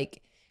that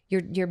like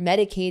you're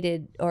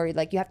medicated or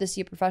like you have to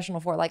see a professional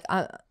for. Like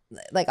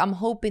I'm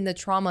hoping the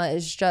trauma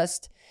is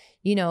just,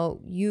 you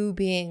know, you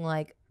being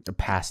like a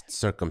past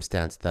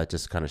circumstance that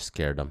just kind of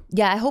scared them.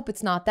 Yeah, I hope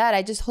it's not that.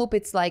 I just hope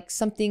it's like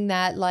something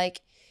that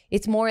like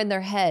it's more in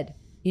their head.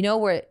 You know,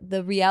 where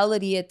the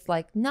reality, it's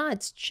like, nah,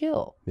 it's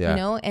chill, you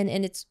know? And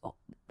it's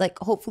like,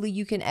 hopefully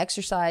you can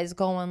exercise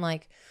going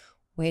like,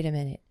 wait a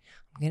minute,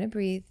 I'm going to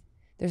breathe.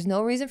 There's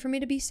no reason for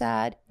me to be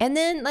sad. And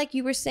then like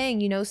you were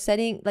saying, you know,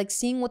 seeing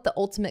what the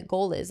ultimate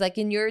goal is. Like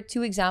in your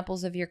two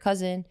examples of your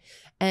cousin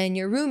and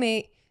your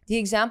roommate, the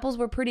examples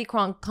were pretty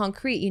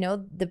concrete. You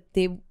know,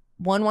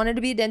 one wanted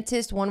to be a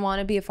dentist, one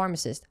wanted to be a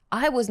pharmacist.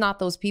 I was not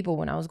those people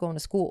when I was going to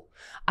school.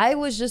 I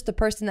was just the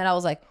person that I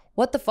was like,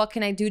 what the fuck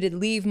can I do to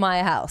leave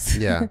my house?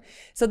 Yeah.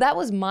 So that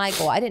was my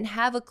goal. I didn't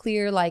have a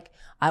clear, like,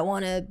 I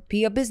want to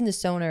be a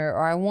business owner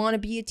or I want to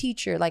be a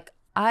teacher. Like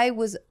I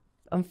was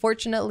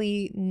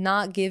unfortunately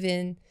not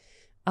given,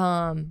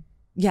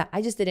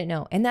 I just didn't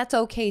know. And that's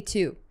okay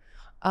too.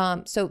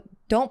 So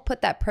don't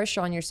put that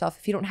pressure on yourself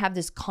if you don't have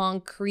this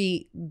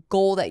concrete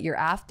goal that you're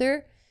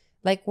after.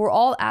 Like we're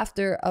all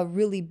after a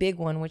really big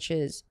one, which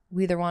is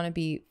we either want to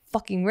be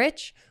fucking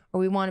rich or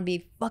we want to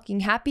be fucking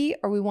happy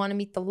or we want to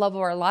meet the love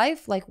of our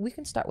life. Like we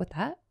can start with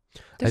that.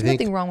 There's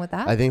nothing wrong with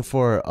that. I think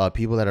for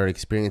people that are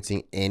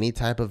experiencing any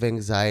type of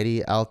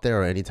anxiety out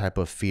there or any type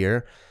of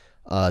fear,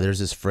 there's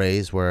this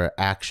phrase where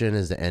action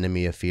is the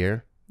enemy of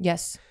fear.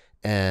 Yes.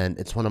 And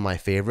it's one of my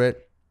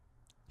favorite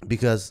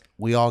because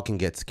we all can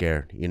get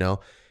scared, you know,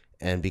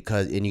 and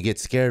you get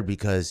scared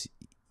because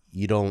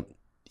you don't,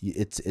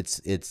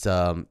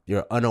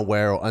 you're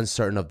unaware or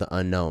uncertain of the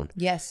unknown.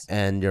 Yes.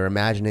 And your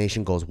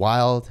imagination goes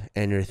wild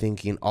and you're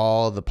thinking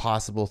all the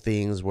possible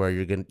things where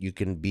you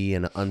can be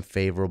in an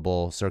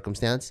unfavorable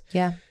circumstance.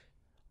 Yeah.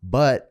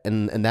 But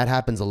and that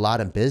happens a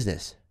lot in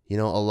business. You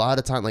know, a lot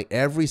of time, like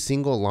every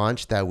single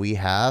launch that we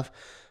have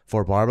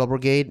for Barbell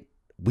Brigade,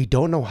 we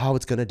don't know how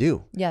it's going to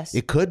do. Yes.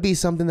 It could be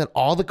something that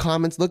all the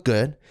comments look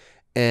good.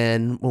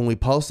 And when we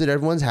post it,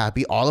 everyone's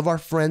happy. All of our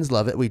friends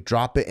love it. We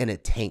drop it and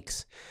it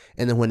tanks.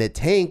 And then when it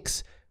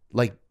tanks,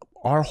 like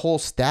our whole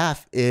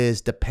staff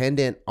is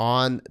dependent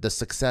on the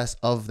success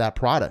of that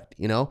product,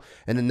 you know?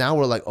 And then now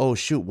we're like, oh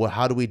shoot,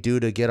 how do we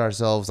do to get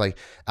ourselves like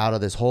out of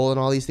this hole and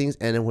all these things?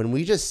 And then when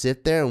we just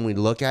sit there and we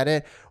look at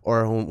it,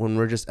 or when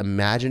we're just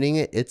imagining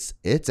it,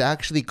 it's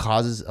actually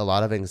causes a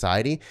lot of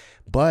anxiety.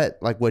 But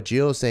like what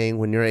Gio's saying,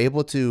 when you're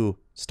able to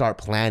start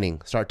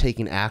planning, start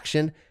taking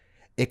action,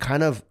 it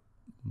kind of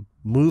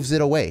moves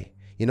it away.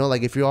 You know,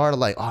 like if you are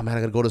like, oh man, I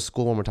gotta go to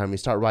school one more time. You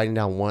start writing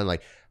down one,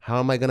 like, how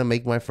am I gonna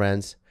make my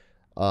friends?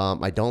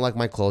 I don't like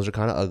my clothes are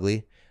kind of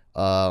ugly.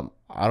 I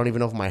don't even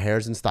know if my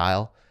hair's in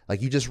style.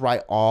 Like you just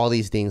write all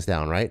these things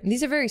down, right? And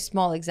these are very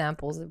small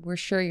examples. We're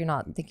sure you're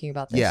not thinking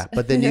about this. Yeah,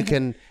 but then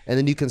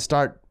you can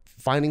start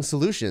finding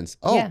solutions.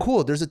 Oh, Yeah.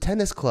 cool. There's a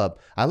tennis club.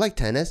 I like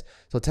tennis.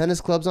 So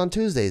tennis clubs on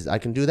Tuesdays. I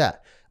can do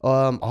that.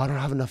 Oh, I don't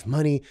have enough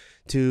money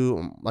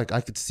to, like,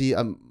 I could see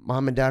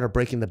mom and dad are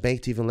breaking the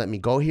bank to even let me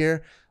go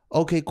here.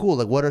 Okay, cool.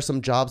 Like, what are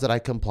some jobs that I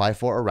can apply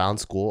for around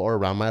school or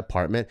around my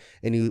apartment?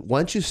 And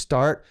once you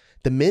start,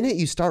 the minute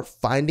you start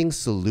finding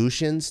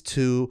solutions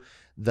to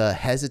the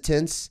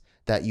hesitance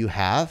that you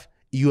have,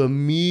 you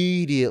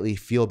immediately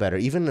feel better.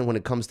 Even when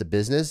it comes to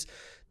business,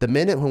 the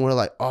minute when we're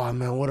like, oh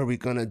man, what are we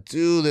going to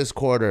do this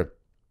quarter?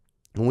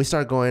 When we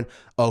start going,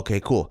 okay,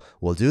 cool,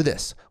 we'll do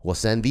this. We'll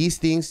send these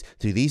things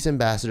to these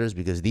ambassadors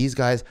because these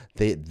guys,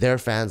 their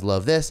fans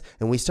love this.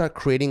 And we start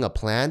creating a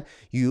plan,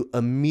 you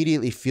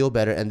immediately feel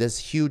better. And this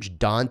huge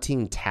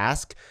daunting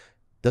task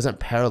doesn't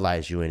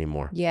paralyze you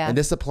anymore. Yeah. And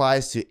this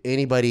applies to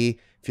anybody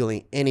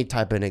feeling any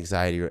type of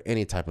anxiety or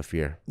any type of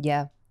fear.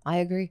 Yeah, I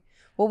agree.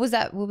 What was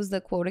that? What was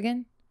the quote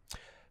again?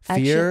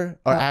 Fear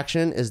or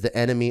action is the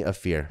enemy of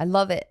fear. I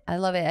love it. I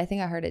love it. I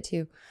think I heard it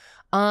too.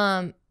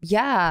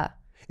 Yeah.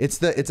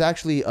 It's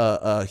actually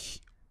a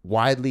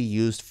widely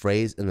used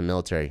phrase in the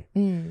military.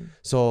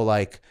 So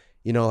like,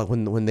 you know,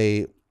 when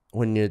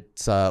you're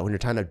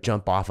trying to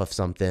jump off of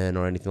something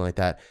or anything like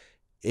that,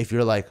 if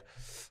you're like,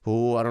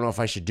 oh, I don't know if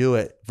I should do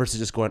it, versus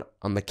just going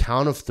on the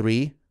count of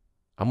 3,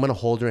 I'm gonna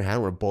hold your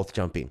hand. We're both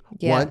jumping.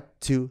 Yeah. 1,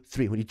 2,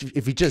 3.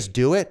 If you just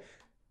do it,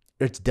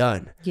 it's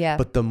done. Yeah.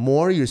 But the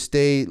more you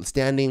stay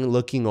standing,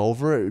 looking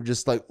over, you're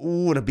just like,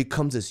 ooh, and it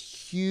becomes this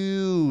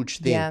huge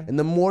thing. Yeah. And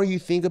the more you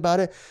think about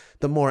it,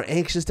 the more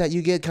anxious that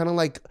you get, kind of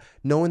like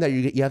knowing that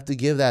you have to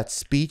give that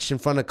speech in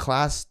front of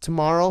class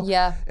tomorrow.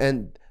 Yeah.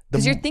 And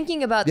because you're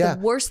thinking about the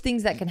worst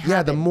things that can happen.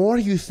 Yeah. The more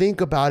you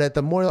think about it,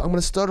 the more I'm going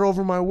to stutter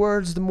over my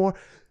words, the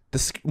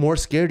more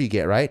scared you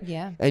get, right?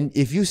 Yeah. And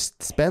if you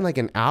spend like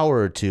an hour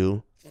or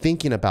two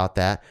thinking about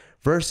that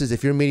versus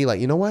if you're immediately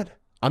like, you know what?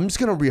 I'm just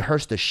going to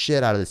rehearse the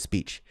shit out of the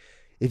speech.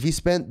 If you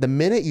spend the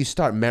minute you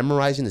start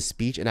memorizing the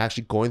speech and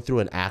actually going through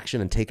an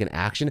action and taking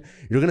action,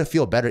 you're going to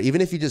feel better.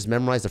 Even if you just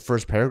memorize the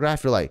first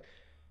paragraph, you're like,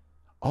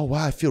 oh,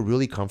 wow, I feel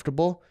really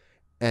comfortable.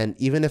 And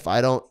even if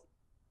I don't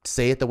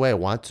say it the way I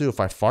want to, if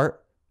I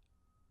fart,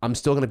 I'm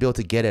still going to be able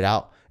to get it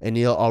out. And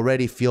you'll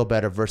already feel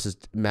better versus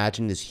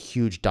imagining this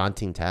huge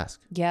daunting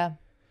task. Yeah.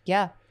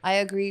 Yeah. I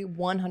agree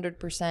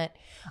 100%.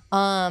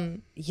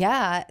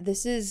 Yeah,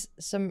 this is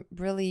some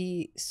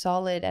really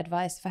solid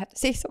advice, if I have to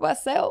say so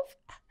myself.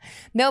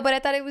 No, but I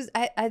thought it was,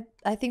 I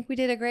think we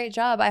did a great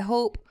job. I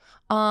hope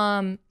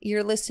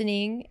you're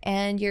listening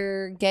and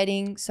you're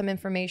getting some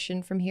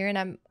information from here.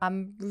 And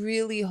I'm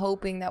really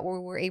hoping that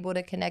we're able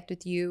to connect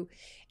with you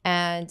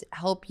and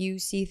help you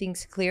see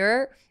things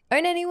clearer.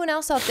 And anyone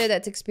else out there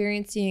that's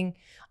experiencing,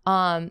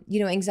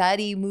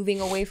 anxiety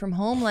moving away from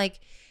home, like,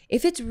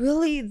 if it's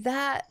really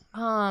that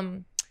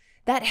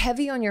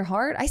heavy on your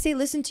heart, I say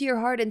listen to your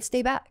heart and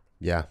stay back.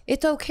 Yeah.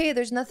 It's okay.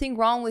 There's nothing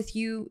wrong with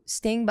you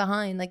staying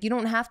behind. Like, you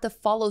don't have to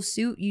follow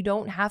suit. You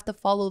don't have to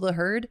follow the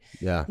herd.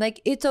 Yeah.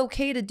 Like, it's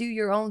okay to do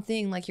your own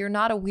thing. Like, you're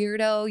not a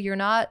weirdo. You're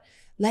not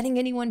letting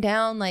anyone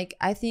down. Like,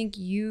 I think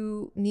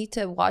you need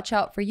to watch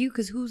out for you,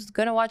 because who's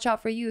going to watch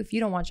out for you if you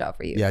don't watch out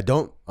for you? Yeah.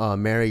 Don't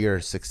marry your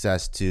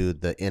success to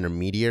the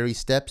intermediary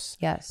steps.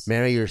 Yes.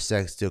 Marry your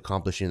success to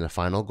accomplishing the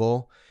final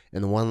goal.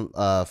 And the one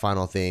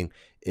final thing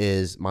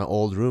is my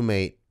old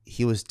roommate,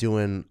 he was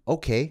doing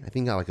okay. I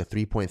think got like a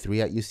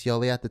 3.3 at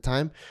UCLA at the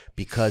time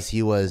because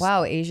he was...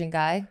 Wow, Asian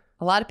guy.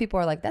 A lot of people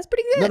are like, that's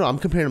pretty good. No, I'm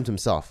comparing him to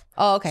himself.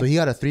 Oh, okay. So he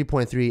got a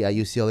 3.3 at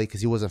UCLA because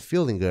he wasn't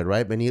feeling good,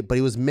 right? But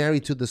he was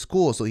married to the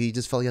school, so he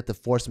just felt he had to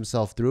force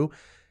himself through.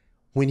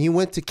 When he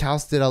went to Cal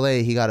State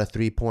LA, he got a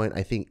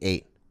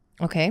 3.8.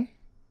 Okay.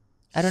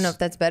 I don't know if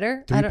that's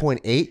better.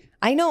 3.8?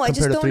 I know. I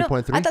just don't know.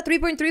 3.3? I thought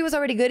 3.3 was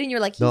already good, and you're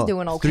like, he's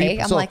doing okay.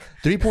 I'm like,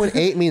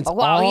 3.8 means oh,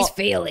 wow, he's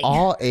failing.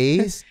 All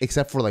A's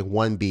except for like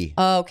 1 B.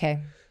 Oh, okay.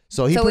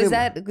 So is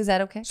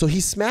that okay? So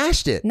he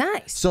smashed it.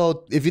 Nice.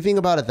 So if you think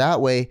about it that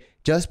way,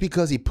 just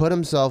because he put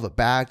himself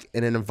back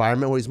in an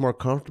environment where he's more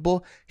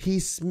comfortable, he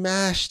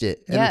smashed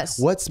it. And yes.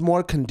 What's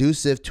more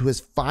conducive to his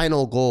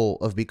final goal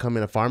of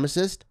becoming a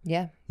pharmacist?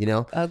 Yeah. You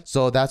know?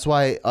 So that's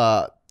why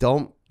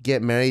don't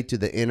get married to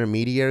the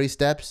intermediary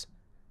steps.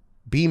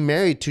 Be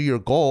married to your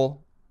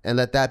goal and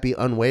let that be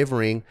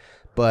unwavering,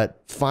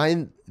 but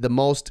find the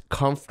most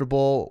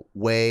comfortable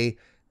way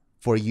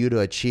for you to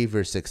achieve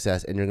your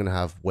success, and you're going to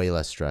have way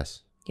less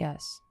stress.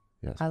 Yes.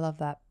 I love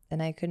that.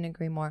 And I couldn't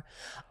agree more.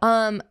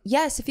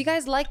 Yes, if you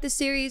guys like the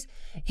series,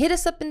 hit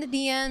us up in the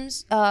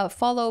DMs.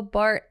 Follow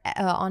Bart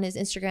on his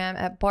Instagram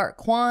at Bart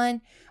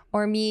Quan,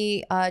 or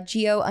me,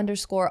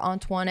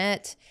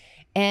 Gio_Antoinette.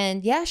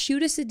 And yeah,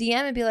 shoot us a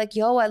DM and be like,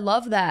 yo, I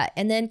love that.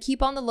 And then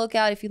keep on the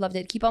lookout, if you loved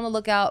it, keep on the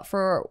lookout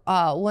for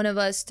one of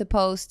us to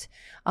post,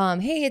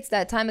 hey, it's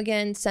that time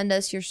again. Send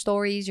us your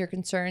stories, your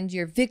concerns,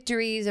 your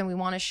victories, and we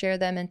want to share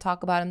them and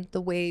talk about them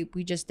the way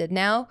we just did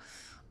now.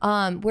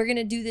 We're going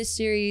to do this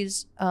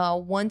series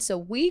once a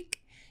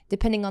week,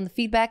 depending on the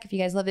feedback. If you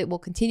guys love it, we'll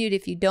continue it.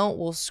 If you don't,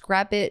 we'll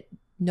scrap it.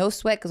 No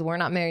sweat, because we're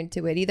not married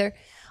to it either.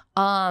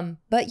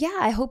 But yeah,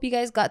 I hope you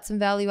guys got some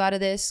value out of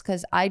this,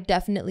 because I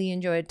definitely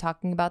enjoyed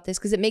talking about this,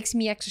 because it makes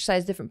me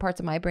exercise different parts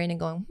of my brain and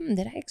going,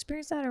 did I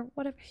experience that or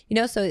whatever? You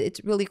know, so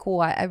it's really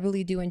cool. I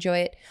really do enjoy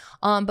it.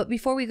 But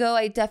before we go,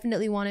 I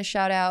definitely want to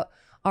shout out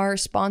our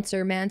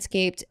sponsor,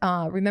 Manscaped.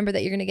 Remember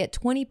that you're going to get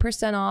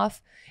 20%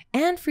 off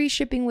and free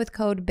shipping with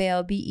code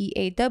BEAW,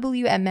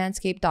 BEAW at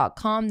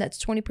manscaped.com.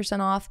 That's 20%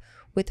 off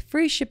with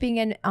free shipping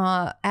and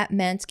at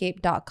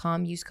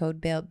manscaped.com. Use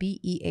code BEAW,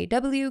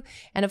 BEAW.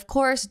 And of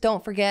course,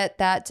 don't forget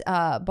that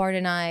Bart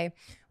and I,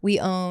 we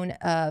own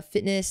a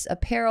fitness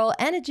apparel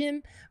and a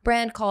gym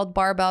brand called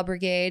Barbell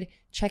Brigade.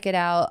 Check it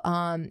out.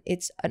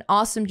 It's an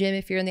awesome gym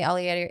if you're in the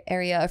LA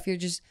area, if you're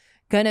just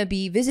gonna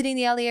be visiting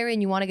the LA area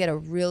and you want to get a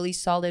really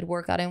solid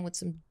workout in with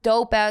some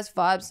dope ass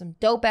vibes, some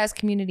dope ass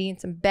community,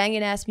 and some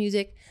banging ass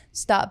music,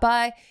 stop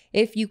by.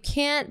 If you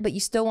can't, but you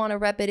still want to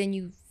rep it and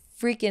you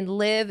freaking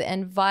live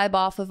and vibe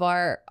off of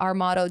our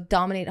motto,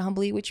 dominate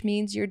humbly, which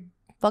means you're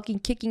fucking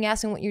kicking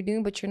ass in what you're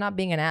doing, but you're not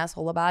being an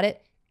asshole about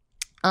it.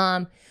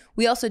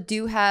 We also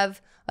do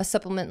have a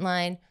supplement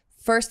line,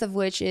 first of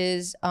which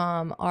is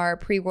our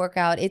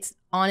pre-workout. It's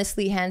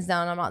honestly, hands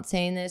down, I'm not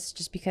saying this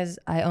just because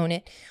I own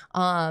it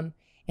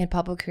and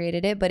Pablo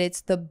created it, but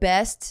it's the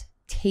best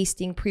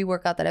tasting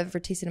pre-workout that I've ever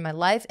tasted in my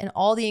life, and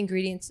all the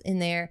ingredients in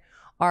there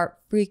are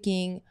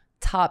freaking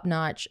top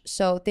notch.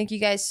 So thank you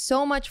guys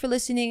so much for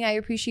listening. I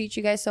appreciate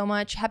you guys so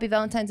much. Happy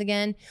Valentine's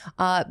again.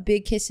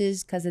 Big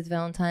kisses because it's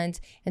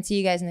Valentine's, and see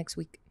you guys next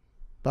week.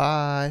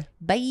 Bye.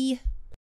 Bye.